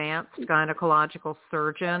an advanced gynecological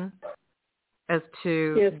surgeon as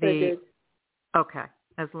to yes, I did. Okay,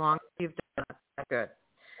 as long as you've done that, good.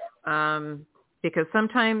 Because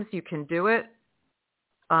sometimes you can do it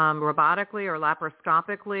robotically or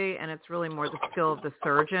laparoscopically, and it's really more the skill of the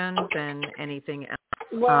surgeon than anything else.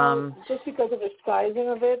 Well, just because of the sizing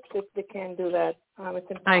of it, they can't do that. It's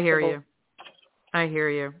impossible. I hear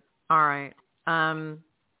you. All right.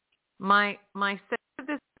 My sense of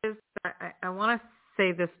this is that I want to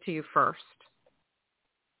say this to you first.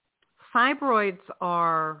 Fibroids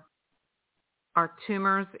are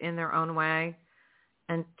tumors in their own way,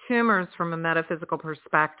 and tumors from a metaphysical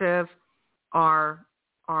perspective are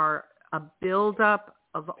a buildup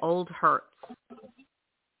of old hurts.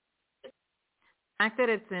 The fact that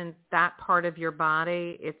it's in that part of your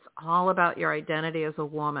body, it's all about your identity as a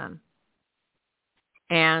woman.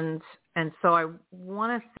 And so I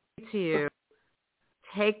want to say to you,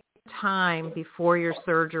 take time before your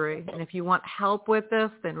surgery. And if you want help with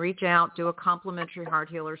this, then reach out, do a complimentary heart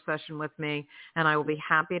healer session with me, and I will be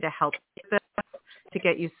happy to help you with this to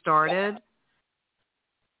get you started.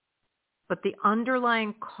 But the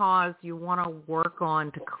underlying cause you want to work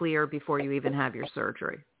on to clear before you even have your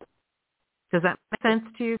surgery. Does that make sense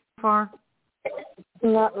to you so far?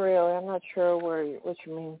 Not really. I'm not sure what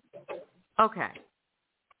you mean. Okay.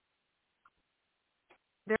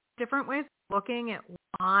 There are different ways of looking at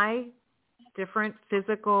why different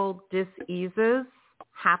physical diseases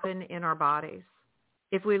happen in our bodies.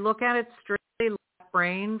 If we look at it strictly left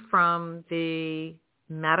brain from the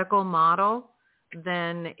medical model,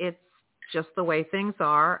 then it's just the way things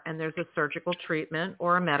are, and there's a surgical treatment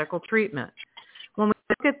or a medical treatment. When we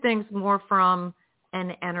look at things more from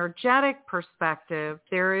an energetic perspective,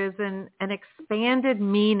 there is an expanded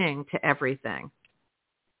meaning to everything.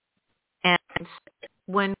 And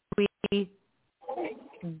when we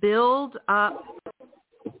build up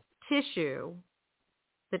tissue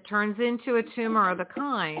that turns into a tumor of the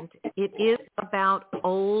kind, it is about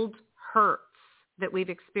old hurts that we've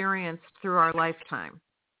experienced through our lifetime.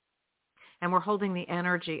 And we're holding the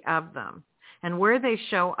energy of them. And where they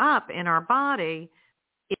show up in our body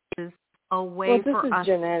is a way for us. This is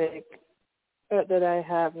genetic that I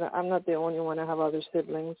have. I'm not the only one. I have other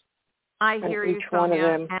siblings. I hear you, each one of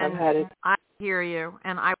them have had it. I hear you,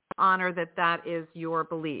 and I honor that is your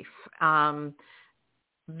belief.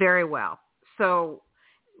 Very well. So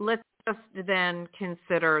let's just then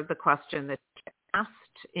consider the question that you asked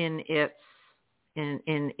in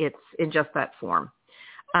just that form.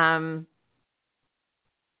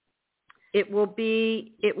 It will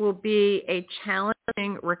be a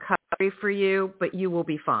challenging recovery for you, but you will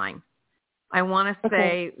be fine. I want to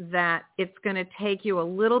say that it's going to take you a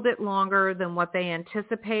little bit longer than what they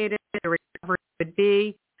anticipated the recovery would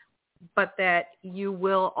be, but that you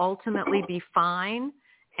will ultimately be fine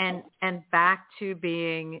and back to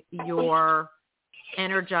being your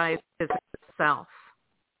energized physical self.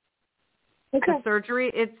 The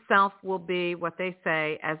surgery itself will be what they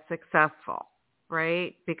say as successful,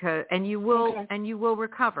 right? Because you will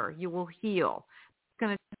recover. You will heal. It's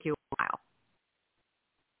going to take you a while.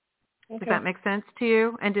 Does that make sense to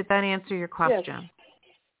you? And did that answer your question?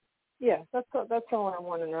 Yes, that's all I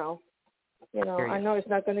want to know. I know it's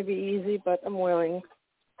not going to be easy, but I'm willing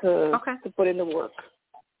to put in the work.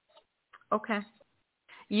 Okay.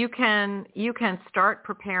 You can start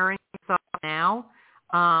preparing yourself now,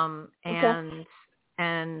 and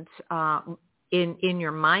in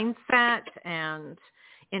your mindset and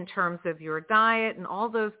in terms of your diet and all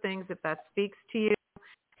those things. If that speaks to you,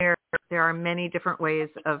 there are many different ways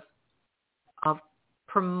of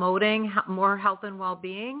promoting more health and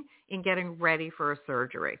well-being in getting ready for a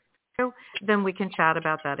surgery. So then we can chat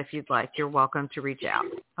about that if you'd like. You're welcome to reach out.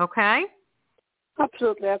 Okay?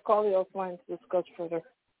 Absolutely. I'll call you offline to discuss further.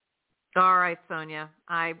 All right, Sonia.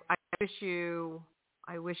 I wish you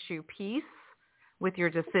peace with your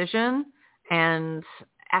decision and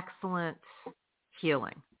excellent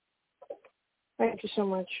healing. Thank you so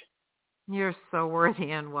much. You're so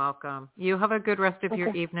worthy and welcome. You have a good rest of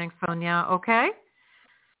your evening, Sonia, okay?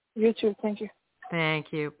 You too. Thank you.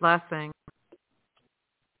 Thank you. Blessings.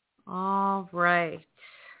 All right.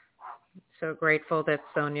 Let's so grateful that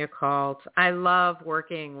Sonia called. I love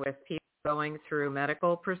working with people going through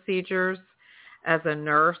medical procedures. As a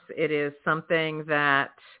nurse, it is something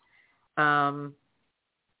that I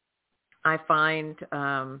find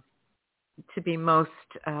to be most,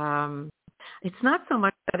 it's not so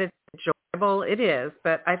much that it's enjoyable, it is,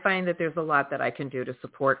 but I find that there's a lot that I can do to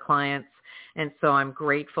support clients. And so I'm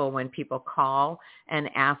grateful when people call and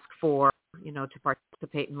ask for, to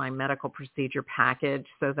participate in my medical procedure package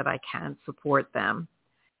so that I can support them.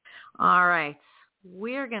 All right.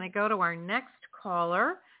 We're going to go to our next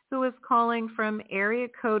caller, who is calling from area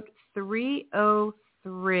code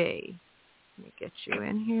 303. Let me get you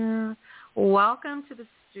in here. Welcome to the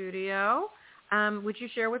studio. Would you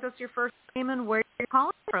share with us your first name and where you're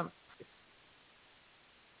calling from?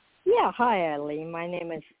 Yeah, hi, Eileen. My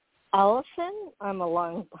name is Allison. I'm a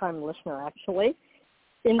long-time listener, actually.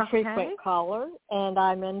 Infrequent caller, and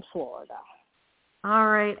I'm in Florida. All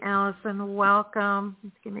right, Allison, welcome.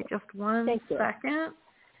 Give me just one second.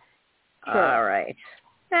 Sure. All right.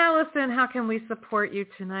 Allison, how can we support you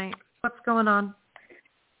tonight? What's going on?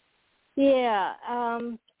 Yeah,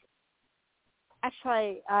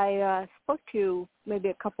 actually, I spoke to you maybe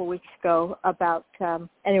a couple weeks ago about,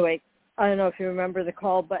 anyway, I don't know if you remember the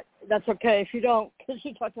call, but that's okay if you don't, because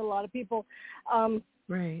you talked to a lot of people.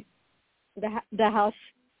 Right. The house,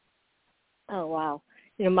 oh, wow.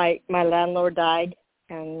 My landlord died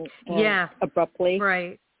and abruptly.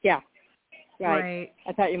 Right. Yeah. Right.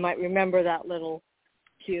 I thought you might remember that little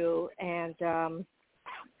cue. And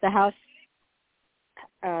the house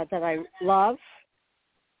that I love,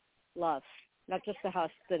 not just the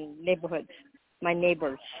house, the neighborhood, my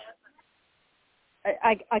neighbors.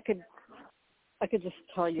 I could just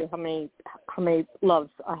tell you how many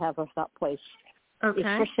loves I have of that place. Okay. It's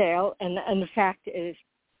for sale, and the fact is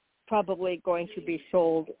probably going to be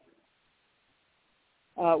sold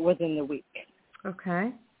within the week.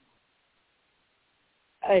 Okay.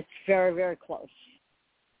 It's very, very close.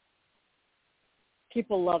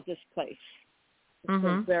 People love this place. It's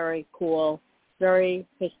a very cool,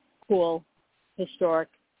 historic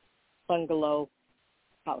bungalow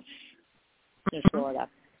house in Florida.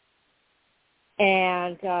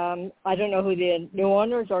 And I don't know who the new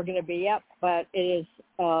owners are going to be yet, but it is,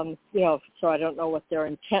 so I don't know what their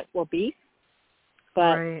intent will be.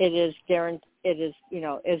 But it is guaranteed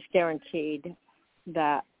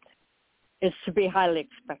that it's to be highly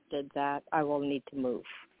expected that I will need to move,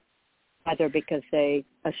 either because they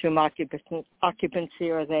assume occupancy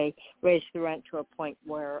or they raise the rent to a point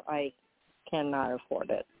where I cannot afford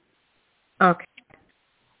it. Okay.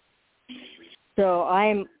 So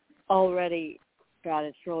I'm already, God,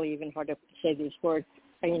 it's really even hard to say these words,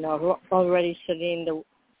 already sitting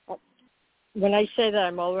when I say that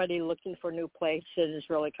I'm already looking for a new place, it is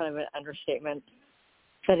really kind of an understatement,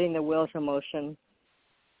 setting the wheels in motion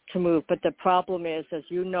to move. But the problem is, as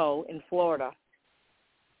you know, in Florida,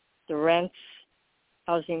 the rents,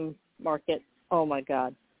 housing market, oh my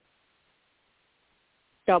God,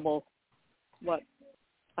 double what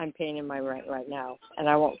I'm paying in my rent right now, and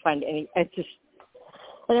I won't find any.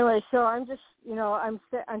 Anyway, so I'm just, I'm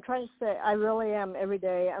trying to stay. I really am every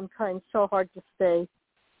day. I'm trying so hard to stay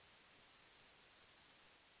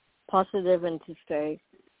positive and to stay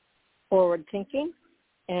forward thinking,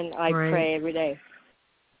 and I pray every day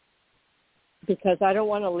because I don't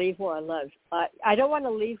want to leave where I live. I don't want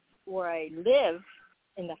to leave where I live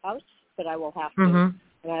in the house, but I will have to.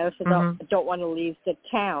 And I also don't want to leave the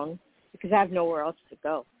town because I have nowhere else to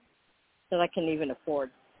go that I can even afford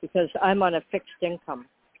because I'm on a fixed income.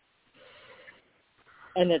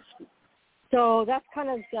 And so that's kind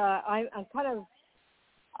of,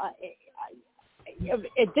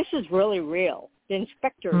 this is really real. The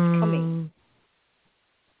inspector is coming.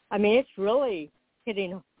 I mean, it's really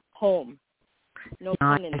hitting home. No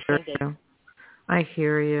pun intended. I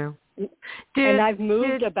hear you. And I've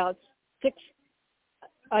moved about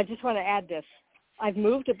I just want to add this. I'm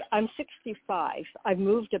 65. I've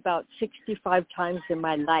moved about 65 times in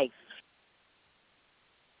my life.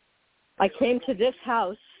 I came to this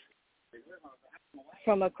house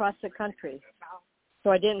from across the country,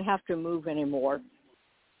 so I didn't have to move anymore.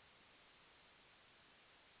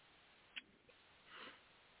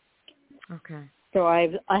 Okay. So I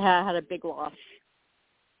had a big loss.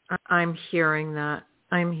 I'm hearing that.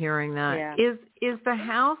 Yeah. Is the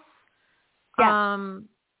house? Yeah.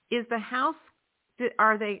 Is the house? Did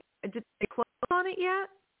they close on it yet?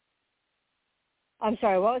 I'm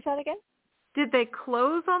sorry. What was that again? Did they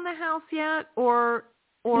close on the house yet, or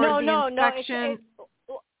no, the inspection?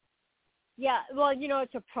 Yeah, well,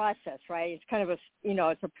 it's a process, right? It's kind of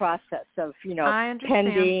it's a process of, I understand.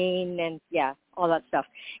 pending and, all that stuff.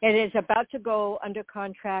 It is about to go under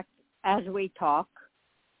contract as we talk.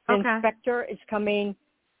 The inspector is coming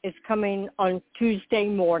on Tuesday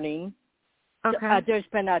morning. Okay. There's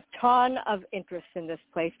been a ton of interest in this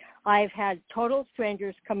place. I've had total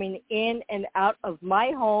strangers coming in and out of my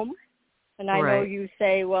home. And I know you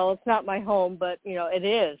say, well, it's not my home, but, it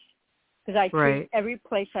is. Because I treat every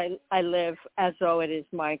place I live as though it is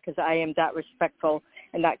mine, because I am that respectful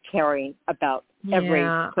and that caring about every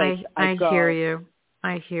place I go.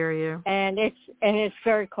 I hear you. And it's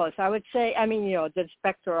very close. I would say, the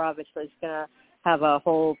inspector obviously is going to have a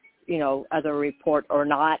whole, other report or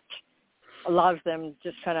not. A lot of them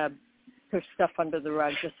just kind of push stuff under the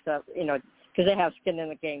rug, just because they have skin in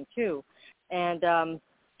the game too. And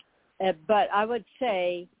but I would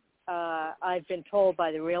say I've been told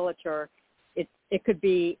by the realtor it could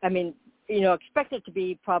be. Expect it to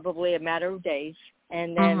be probably a matter of days,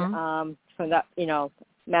 and then from that,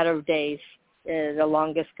 matter of days, the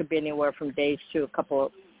longest could be anywhere from days to a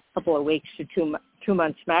couple of weeks to 2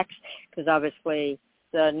 months max, because obviously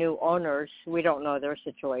the new owners, we don't know their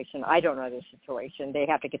situation. I don't know their situation. They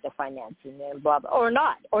have to get the financing and blah, blah, or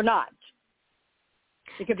not.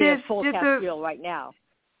 It could be a full cash deal right now.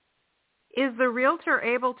 Is the realtor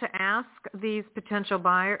able to ask these potential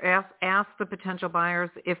buyers, ask the potential buyers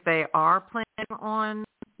if they are planning on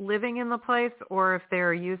living in the place or if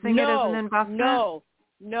they're using it as an investment?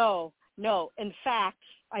 No. In fact,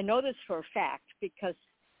 I know this for a fact because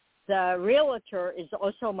the realtor is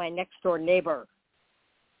also my next door neighbor.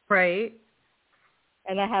 Right.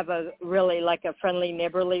 And I have a really a friendly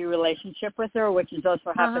neighborly relationship with her, which is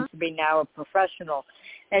also happens to be now a professional.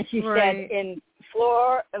 And she said in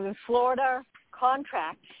Florida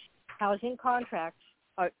contracts, housing contracts,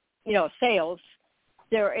 sales,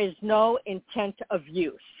 there is no intent of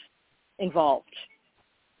use involved.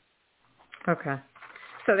 Okay.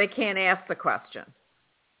 So they can't ask the question.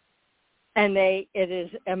 And it is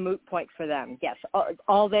a moot point for them. Yes.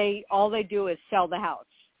 All they do is sell the house.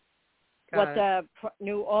 What the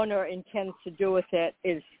new owner intends to do with it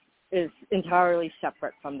is entirely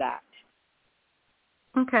separate from that.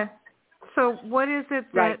 Okay. So what is it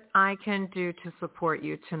that I can do to support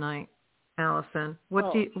you tonight, Allison?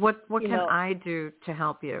 What can I do to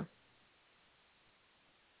help you?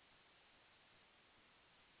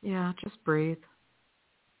 Yeah, just breathe.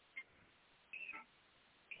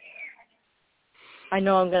 I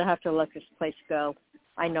know I'm going to have to let this place go.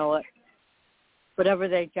 I know it. Whatever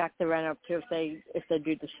they jack the rent up to, if they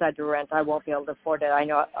do decide to rent, I won't be able to afford it. I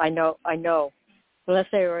know. Unless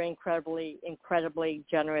they were incredibly, incredibly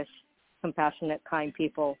generous, compassionate, kind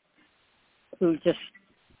people who just,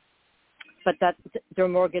 but that their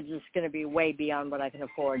mortgage is going to be way beyond what I can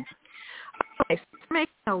afford. Okay, so you're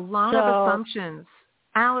making a lot of assumptions.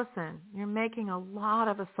 Allison, you're making a lot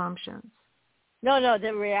of assumptions. No,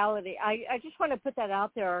 the reality. I just want to put that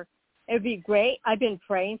out there. It would be great. I've been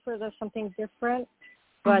praying for something different,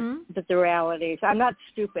 but the reality is I'm not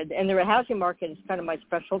stupid, and the housing market is kind of my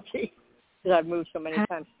specialty because I've moved so many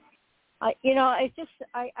times. I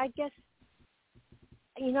guess,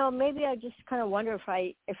 maybe I just kind of wonder if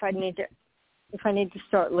I need to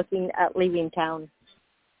start looking at leaving town.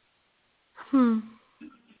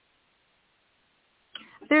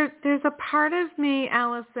 There's a part of me,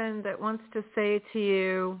 Allison, that wants to say to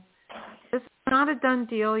you, this is not a done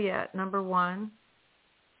deal yet, number one.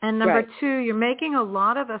 And number two, you're making a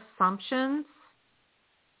lot of assumptions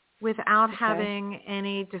without having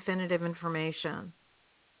any definitive information.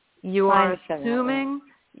 You are assuming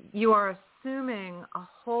a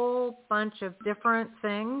whole bunch of different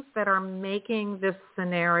things that are making this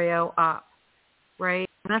scenario up, right?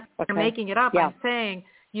 And that's not making it up. I'm saying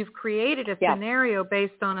you've created a scenario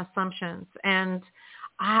based on assumptions. And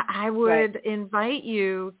I would invite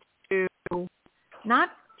you to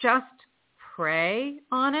not just pray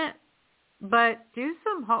on it, but do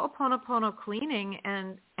some Ho'oponopono cleaning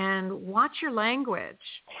and watch your language.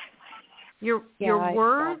 Your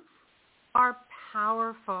words are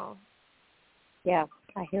powerful. Yeah,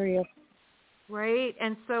 I hear you. Right?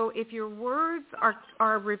 And so if your words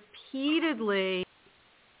are repeatedly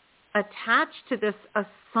attached to this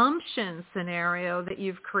assumption scenario that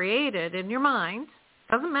you've created in your mind,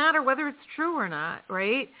 doesn't matter whether it's true or not,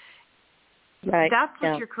 right? Right. That's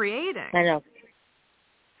what you're creating. I know.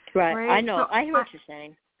 Right. I know. So I hear what you're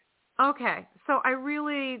saying. Okay. So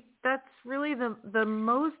that's really the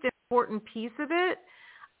most important piece of it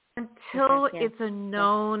until it's a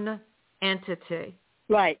known entity.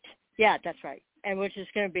 Right. Yeah, that's right. And which is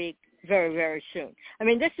going to be very, very soon. I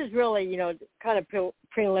mean, this is really, kind of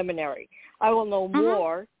preliminary. I will know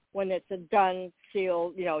more when it's a done,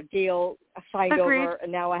 sealed, deal signed over,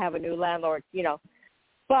 and now I have a new landlord,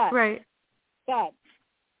 But,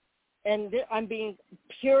 and I'm being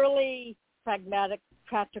purely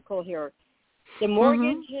practical here. The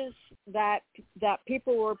mortgages that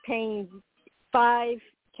people were paying 5-10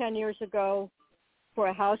 years ago for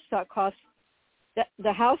a house that cost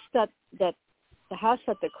the house that the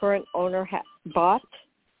current owner bought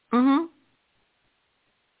 5-6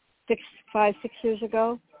 years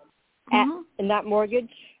ago, and that mortgage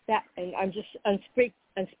and I'm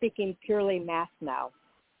speaking purely math now.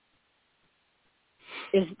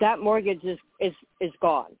 Is that mortgage is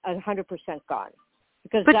gone, 100% gone.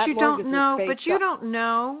 Because but that you don't know. But you don't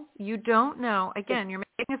know. You don't know. Again, you're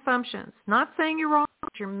making assumptions. Not saying you're wrong,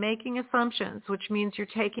 but you're making assumptions, which means you're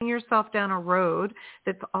taking yourself down a road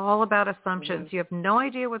that's all about assumptions. You have no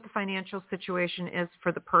idea what the financial situation is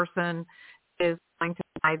for the person who is going to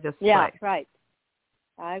buy this place. Yeah, right.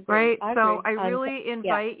 I agree. Right. I so agree. I really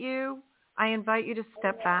invite you. I invite you to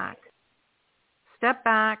step back. Step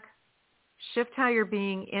back. Shift how you're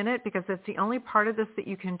being in it, because it's the only part of this that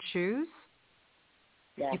you can choose.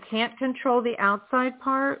 Yes. You can't control the outside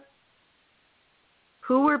part.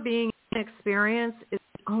 Who we're being in experience is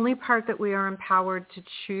the only part that we are empowered to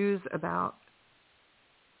choose about.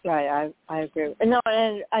 Right, I agree. No,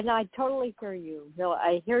 and I totally hear you. No,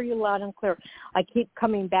 I hear you loud and clear. I keep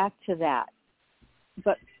coming back to that.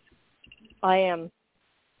 But I am,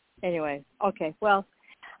 anyway, okay, well,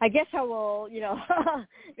 I guess I will,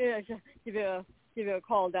 just give you a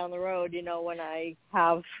call down the road, when I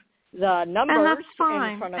have the numbers in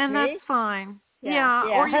front of me. And that's fine. Yeah.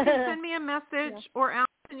 Or you can send me a message, or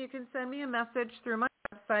Allison, you can send me a message through my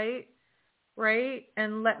website, right,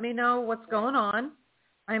 and let me know what's going on.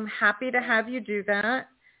 I'm happy to have you do that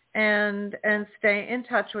and stay in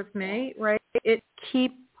touch with me, right?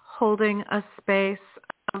 Keep holding a space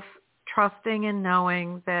of trusting and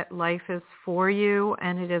knowing that life is for you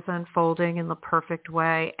and it is unfolding in the perfect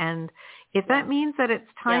way. And if that means that it's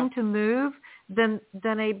time to move, then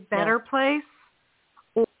a better place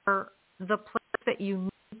or the place that you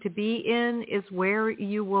need to be in is where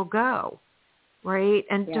you will go, right?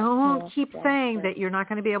 And don't keep saying that you're not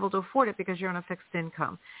going to be able to afford it because you're on a fixed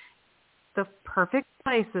income. The perfect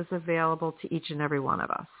place is available to each and every one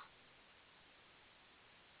of us.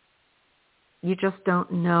 You just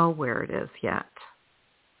don't know where it is yet.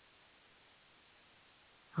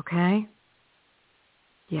 Okay?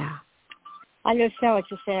 Yeah. I understand what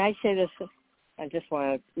you're saying. I say this, I just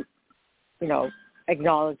want to,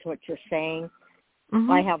 acknowledge what you're saying.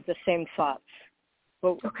 I have the same thoughts.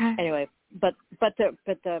 But anyway, but the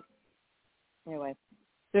anyway,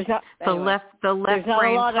 there's not the left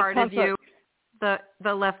brain part of you.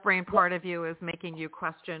 The left brain part of you is making you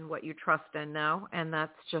question what you trust and know, and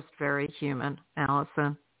that's just very human,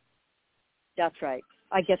 Allison. That's right.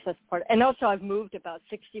 I guess that's part. And also, I've moved about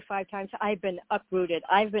 65 times. I've been uprooted.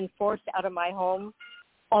 I've been forced out of my home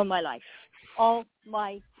all my life. All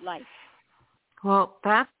my life. Well,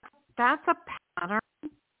 that's a pattern.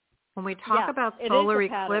 When we talk about solar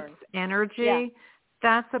eclipse energy,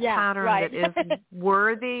 that's a pattern that is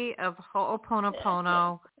worthy of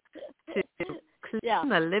Ho'oponopono to clean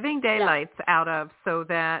the living daylights out of, so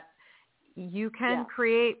that you can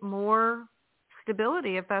create more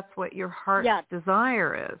stability if that's what your heart's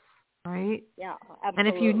desire is, right? Yeah, absolutely. And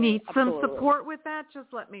if you need some support with that,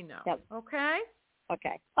 just let me know. Yep. Okay?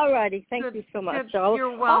 Okay. All righty. Thank you so much. So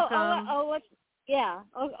you're welcome. I'll let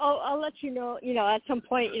you know, at some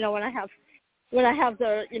point, when I have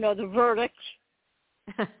the, the verdict.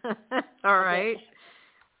 All right.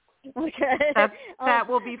 Okay. That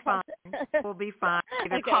will be fine. We'll be fine.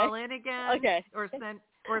 Either call in again or send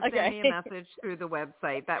me a message through the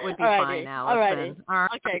website. That would be fine, Allison. All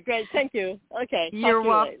right. Okay, great. Thank you. Okay. You're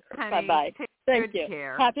welcome, honey. Bye-bye. Take good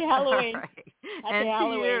care. Happy Halloween. All right. Happy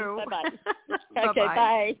Halloween. To you. Bye-bye. Okay,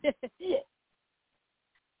 bye.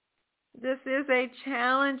 This is a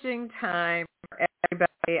challenging time for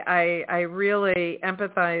everybody. I really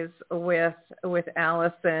empathize with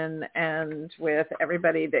Allison and with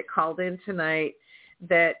everybody that called in tonight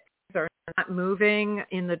that are not moving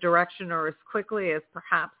in the direction or as quickly as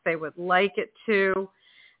perhaps they would like it to.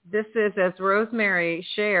 This is, as Rosemary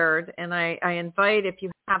shared, and I invite, if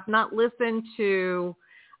you have not listened to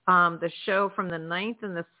the show from the 9th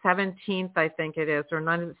and the 17th, I think it is, or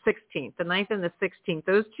 9th and the 16th, the 9th and the 16th,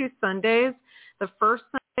 those 2 Sundays. The first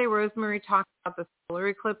Sunday, Rosemary talked about the solar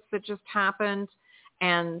eclipse that just happened,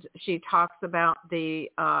 and she talks about the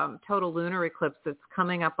total lunar eclipse that's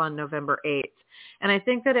coming up on November 8th. And I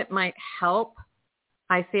think that it might help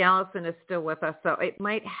I see Allison is still with us, so it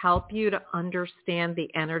might help you to understand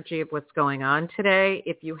the energy of what's going on today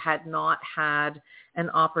if you had not had an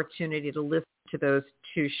opportunity to listen to those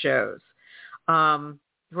 2 shows.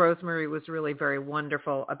 Rosemary was really very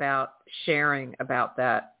wonderful about sharing about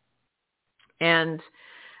that. And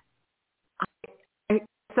I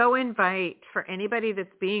so invite for anybody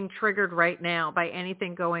that's being triggered right now by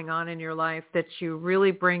anything going on in your life that you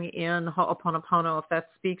really bring in Ho'oponopono if that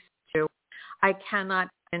speaks to you. I cannot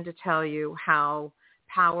begin to tell you how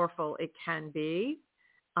powerful it can be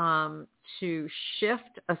to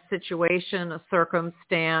shift a situation, a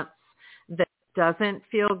circumstance that doesn't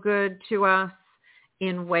feel good to us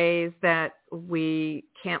in ways that we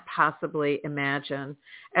can't possibly imagine.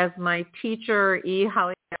 As my teacher, E.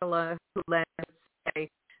 Haleala, who would say,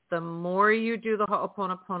 the more you do the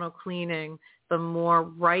Ho'oponopono cleaning, the more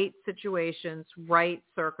right situations, right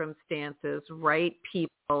circumstances, right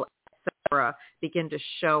people, etc., begin to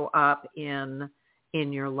show up in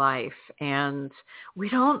your life. And we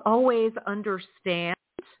don't always understand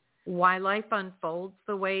why life unfolds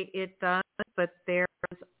the way it does, but there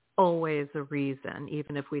is always a reason,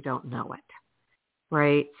 even if we don't know it,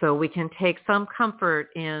 right? So we can take some comfort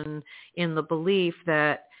in the belief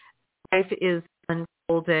that life is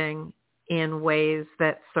unfolding in ways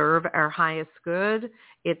that serve our highest good.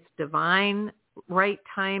 It's divine, right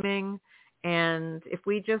timing. And if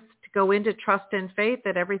we just go into trust and faith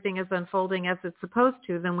that everything is unfolding as it's supposed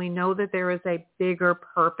to, then we know that there is a bigger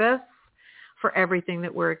purpose for everything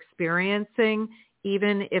that we're experiencing,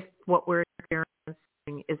 even if what we're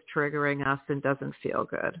experiencing is triggering us and doesn't feel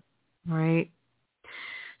good, right?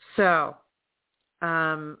 So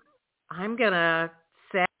I'm going to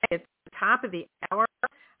say it's the top of the hour.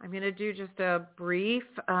 I'm going to do just a brief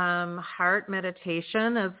heart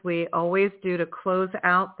meditation, as we always do, to close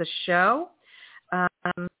out the show.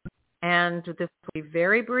 And this will be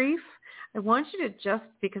very brief. I want you to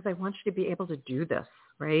because I want you to be able to do this,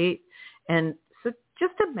 right? And so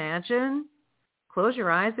just imagine, close your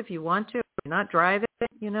eyes if you want to, if you're not driving,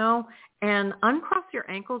 and uncross your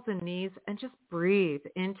ankles and knees and just breathe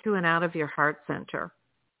into and out of your heart center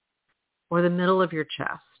or the middle of your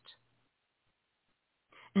chest.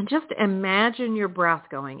 And just imagine your breath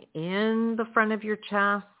going in the front of your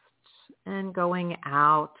chest and going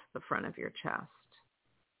out the front of your chest.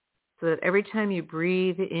 So that every time you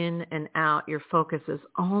breathe in and out, your focus is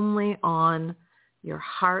only on your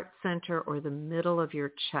heart center or the middle of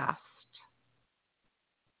your chest.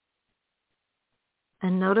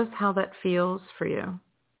 And notice how that feels for you.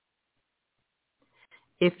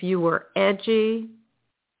 If you were edgy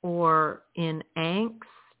or in angst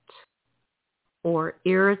or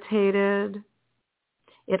irritated,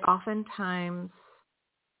 it oftentimes,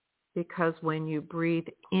 because when you breathe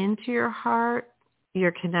into your heart,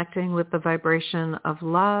 you're connecting with the vibration of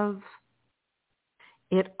love.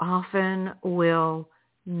 It often will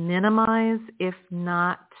minimize, if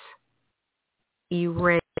not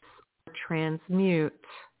erase or transmute,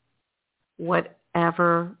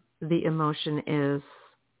 whatever the emotion is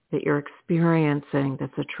that you're experiencing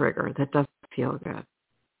that's a trigger, that doesn't feel good.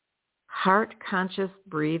 Heart-conscious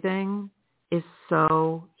breathing is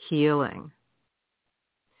so healing.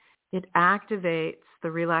 It activates the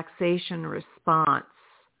relaxation response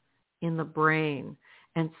in the brain.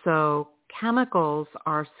 And so chemicals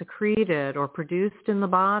are secreted or produced in the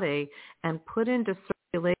body and put into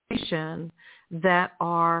circulation that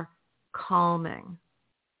are calming,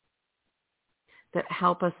 that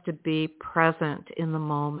help us to be present in the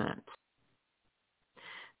moment,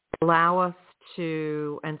 allow us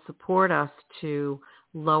to and support us to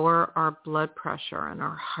lower our blood pressure and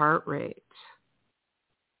our heart rate.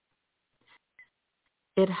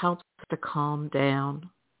 It helps us to calm down.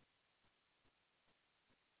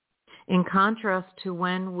 In contrast to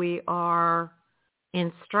when we are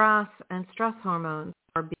in stress and stress hormones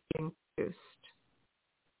are being produced.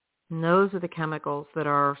 And those are the chemicals that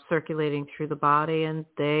are circulating through the body, and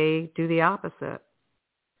they do the opposite.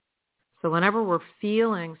 So whenever we're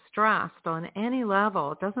feeling stressed on any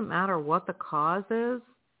level, it doesn't matter what the cause is,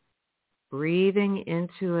 breathing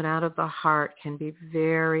into and out of the heart can be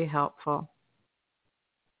very helpful.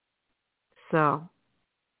 So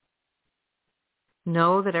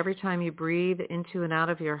know that every time you breathe into and out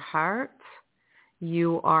of your heart,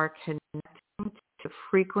 you are connecting to the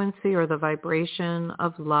frequency or the vibration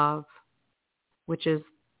of love, which is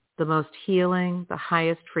the most healing, the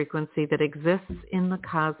highest frequency that exists in the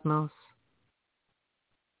cosmos.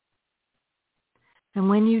 And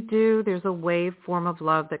when you do, there's a waveform of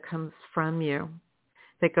love that comes from you,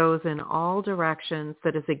 that goes in all directions,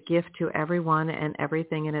 that is a gift to everyone and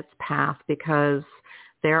everything in its path, because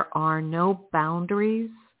There are no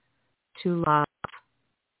boundaries to love.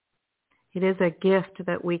 It is a gift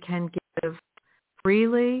that we can give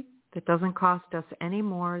freely that doesn't cost us any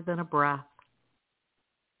more than a breath,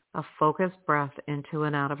 a focused breath into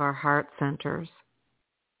and out of our heart centers.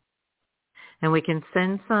 And we can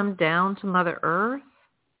send some down to Mother Earth,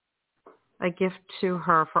 a gift to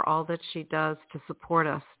her for all that she does to support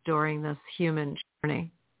us during this human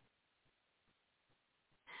journey.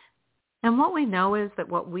 And what we know is that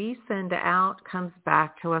what we send out comes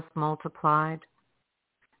back to us multiplied.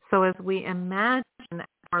 So as we imagine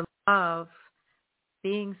our love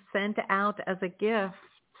being sent out as a gift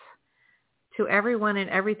to everyone and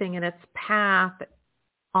everything in its path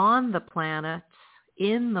on the planet,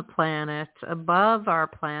 in the planet, above our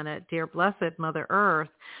planet, dear blessed Mother Earth,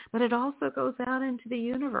 but it also goes out into the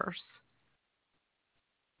universe.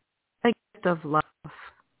 A gift of love,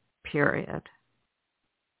 period.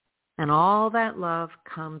 And all that love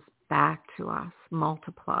comes back to us,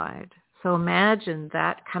 multiplied. So imagine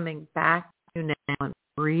that coming back to you now and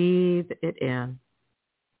breathe it in.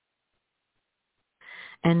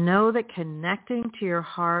 And know that connecting to your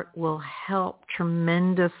heart will help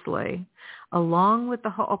tremendously, along with the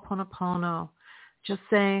Ho'oponopono. Just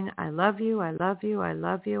saying, I love you, I love you, I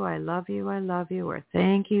love you, I love you, I love you, or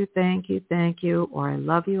thank you, thank you, thank you, or I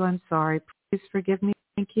love you, I'm sorry, please forgive me,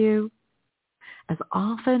 thank you. As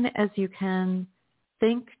often as you can,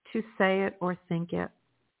 think to say it or think it.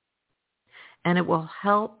 And it will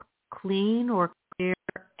help clean or clear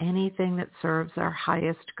anything that serves our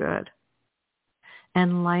highest good.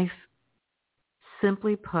 And life,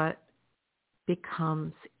 simply put,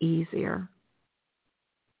 becomes easier.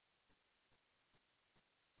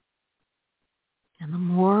 And the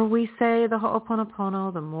more we say the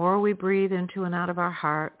Ho'oponopono, the more we breathe into and out of our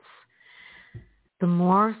hearts, the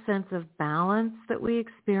more sense of balance that we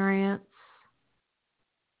experience,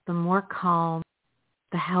 the more calm,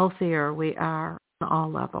 the healthier we are on all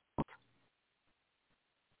levels.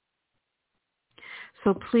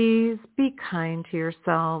 So please be kind to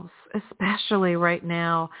yourselves, especially right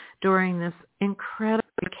now during this incredibly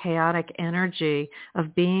chaotic energy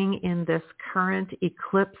of being in this current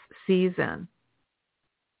eclipse season.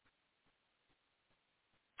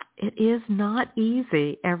 It is not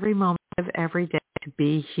easy every moment of every day to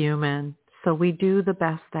be human, so we do the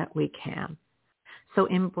best that we can. So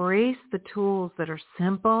embrace the tools that are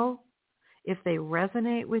simple, if they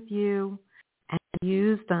resonate with you, and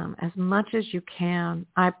use them as much as you can.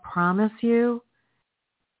 I promise you,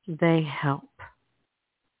 they help.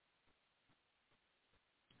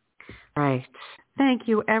 Right. Thank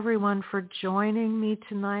you, everyone, for joining me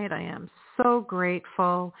tonight. I am so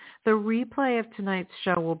grateful. The replay of tonight's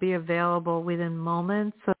show will be available within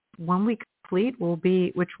moments of when we complete,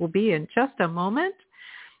 which will be in just a moment.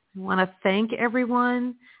 I want to thank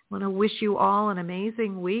everyone. I want to wish you all an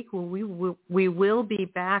amazing week. We will be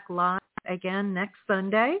back live again next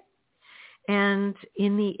Sunday. And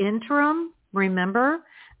in the interim, remember,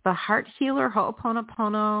 the Heart Healer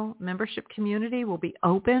Ho'oponopono membership community will be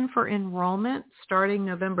open for enrollment starting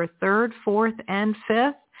November 3rd, 4th, and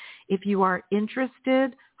 5th. If you are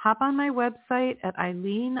interested, hop on my website at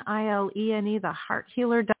Ilene, I-L-E-N-E,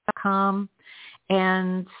 thehearthealer.com,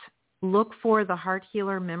 and look for the Heart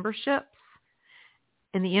Healer memberships.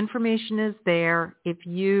 And the information is there. If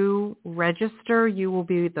you register, you will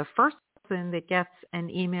be the first person that gets an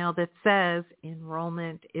email that says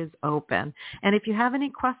enrollment is open. And if you have any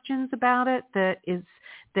questions about it, that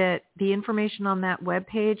the information on that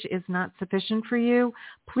webpage is not sufficient for you,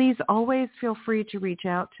 please always feel free to reach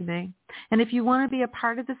out to me. And if you want to be a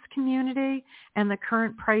part of this community and the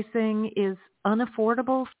current pricing is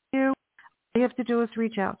unaffordable for you, all you have to do is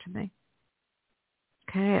reach out to me.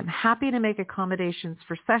 Okay, I'm happy to make accommodations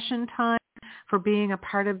for session time, for being a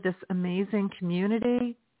part of this amazing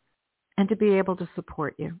community, and to be able to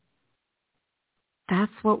support you.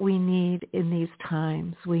 That's what we need in these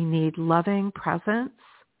times. We need loving presence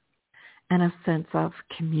and a sense of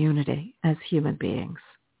community as human beings.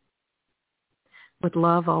 With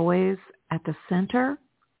love always at the center,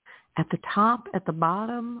 at the top, at the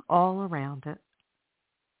bottom, all around it.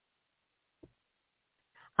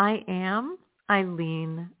 I am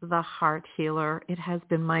Ilene, the Heart Healer. It has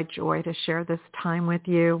been my joy to share this time with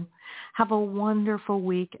you. Have a wonderful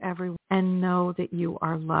week, everyone, and know that you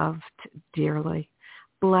are loved dearly.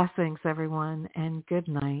 Blessings, everyone, and good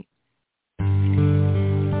night.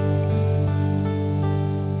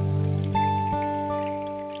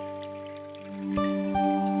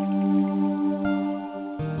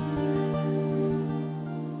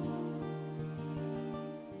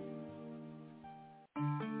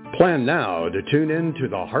 Plan now to tune in to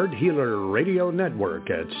the Heart Healer Radio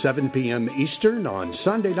Network at 7 p.m. Eastern on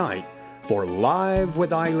Sunday night for Live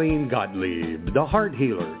with Ilene Gottlieb, the Heart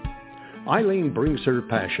Healer. Ilene brings her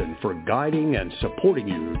passion for guiding and supporting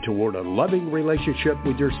you toward a loving relationship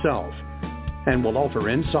with yourself and will offer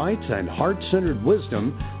insights and heart-centered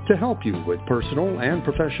wisdom to help you with personal and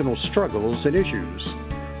professional struggles and issues.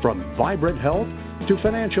 From vibrant health to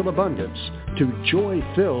financial abundance to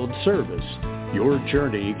joy-filled service, your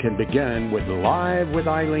journey can begin with Live with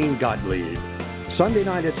Ilene Gottlieb, Sunday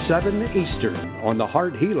night at 7 Eastern on the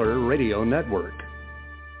Heart Healer Radio Network.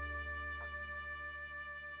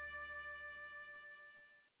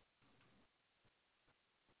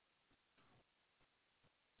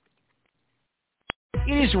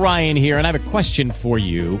 It is Ryan here, and I have a question for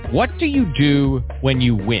you. What do you do when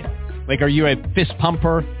you win? Like, are you a fist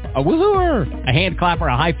pumper, a woohooer, a hand clapper,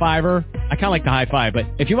 a high fiver? I kind of like the high five, but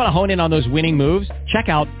if you want to hone in on those winning moves, check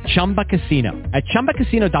out Chumba Casino. At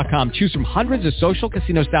ChumbaCasino.com, choose from hundreds of social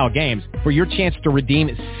casino-style games for your chance to redeem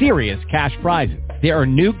serious cash prizes. There are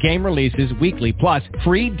new game releases weekly, plus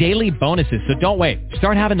free daily bonuses, so don't wait.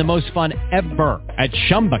 Start having the most fun ever at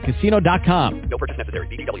ChumbaCasino.com. No purchase necessary.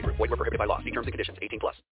 VGW. Void where prohibited by law. See terms and conditions. 18+.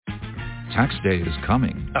 Tax day is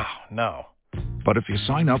coming. Oh, no. But if you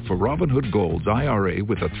sign up for Robinhood Gold's IRA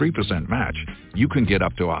with a 3% match, you can get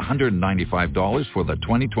up to $195 for the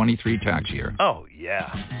 2023 tax year. Oh,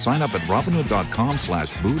 yeah. Sign up at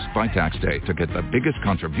Robinhood.com/boost by tax day to get the biggest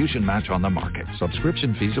contribution match on the market.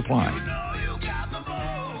 Subscription fees apply.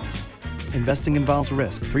 Investing involves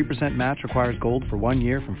risk. 3% match requires gold for 1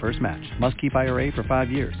 year from first match. Must keep IRA for 5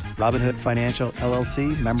 years. Robinhood Financial,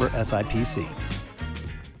 LLC, member SIPC.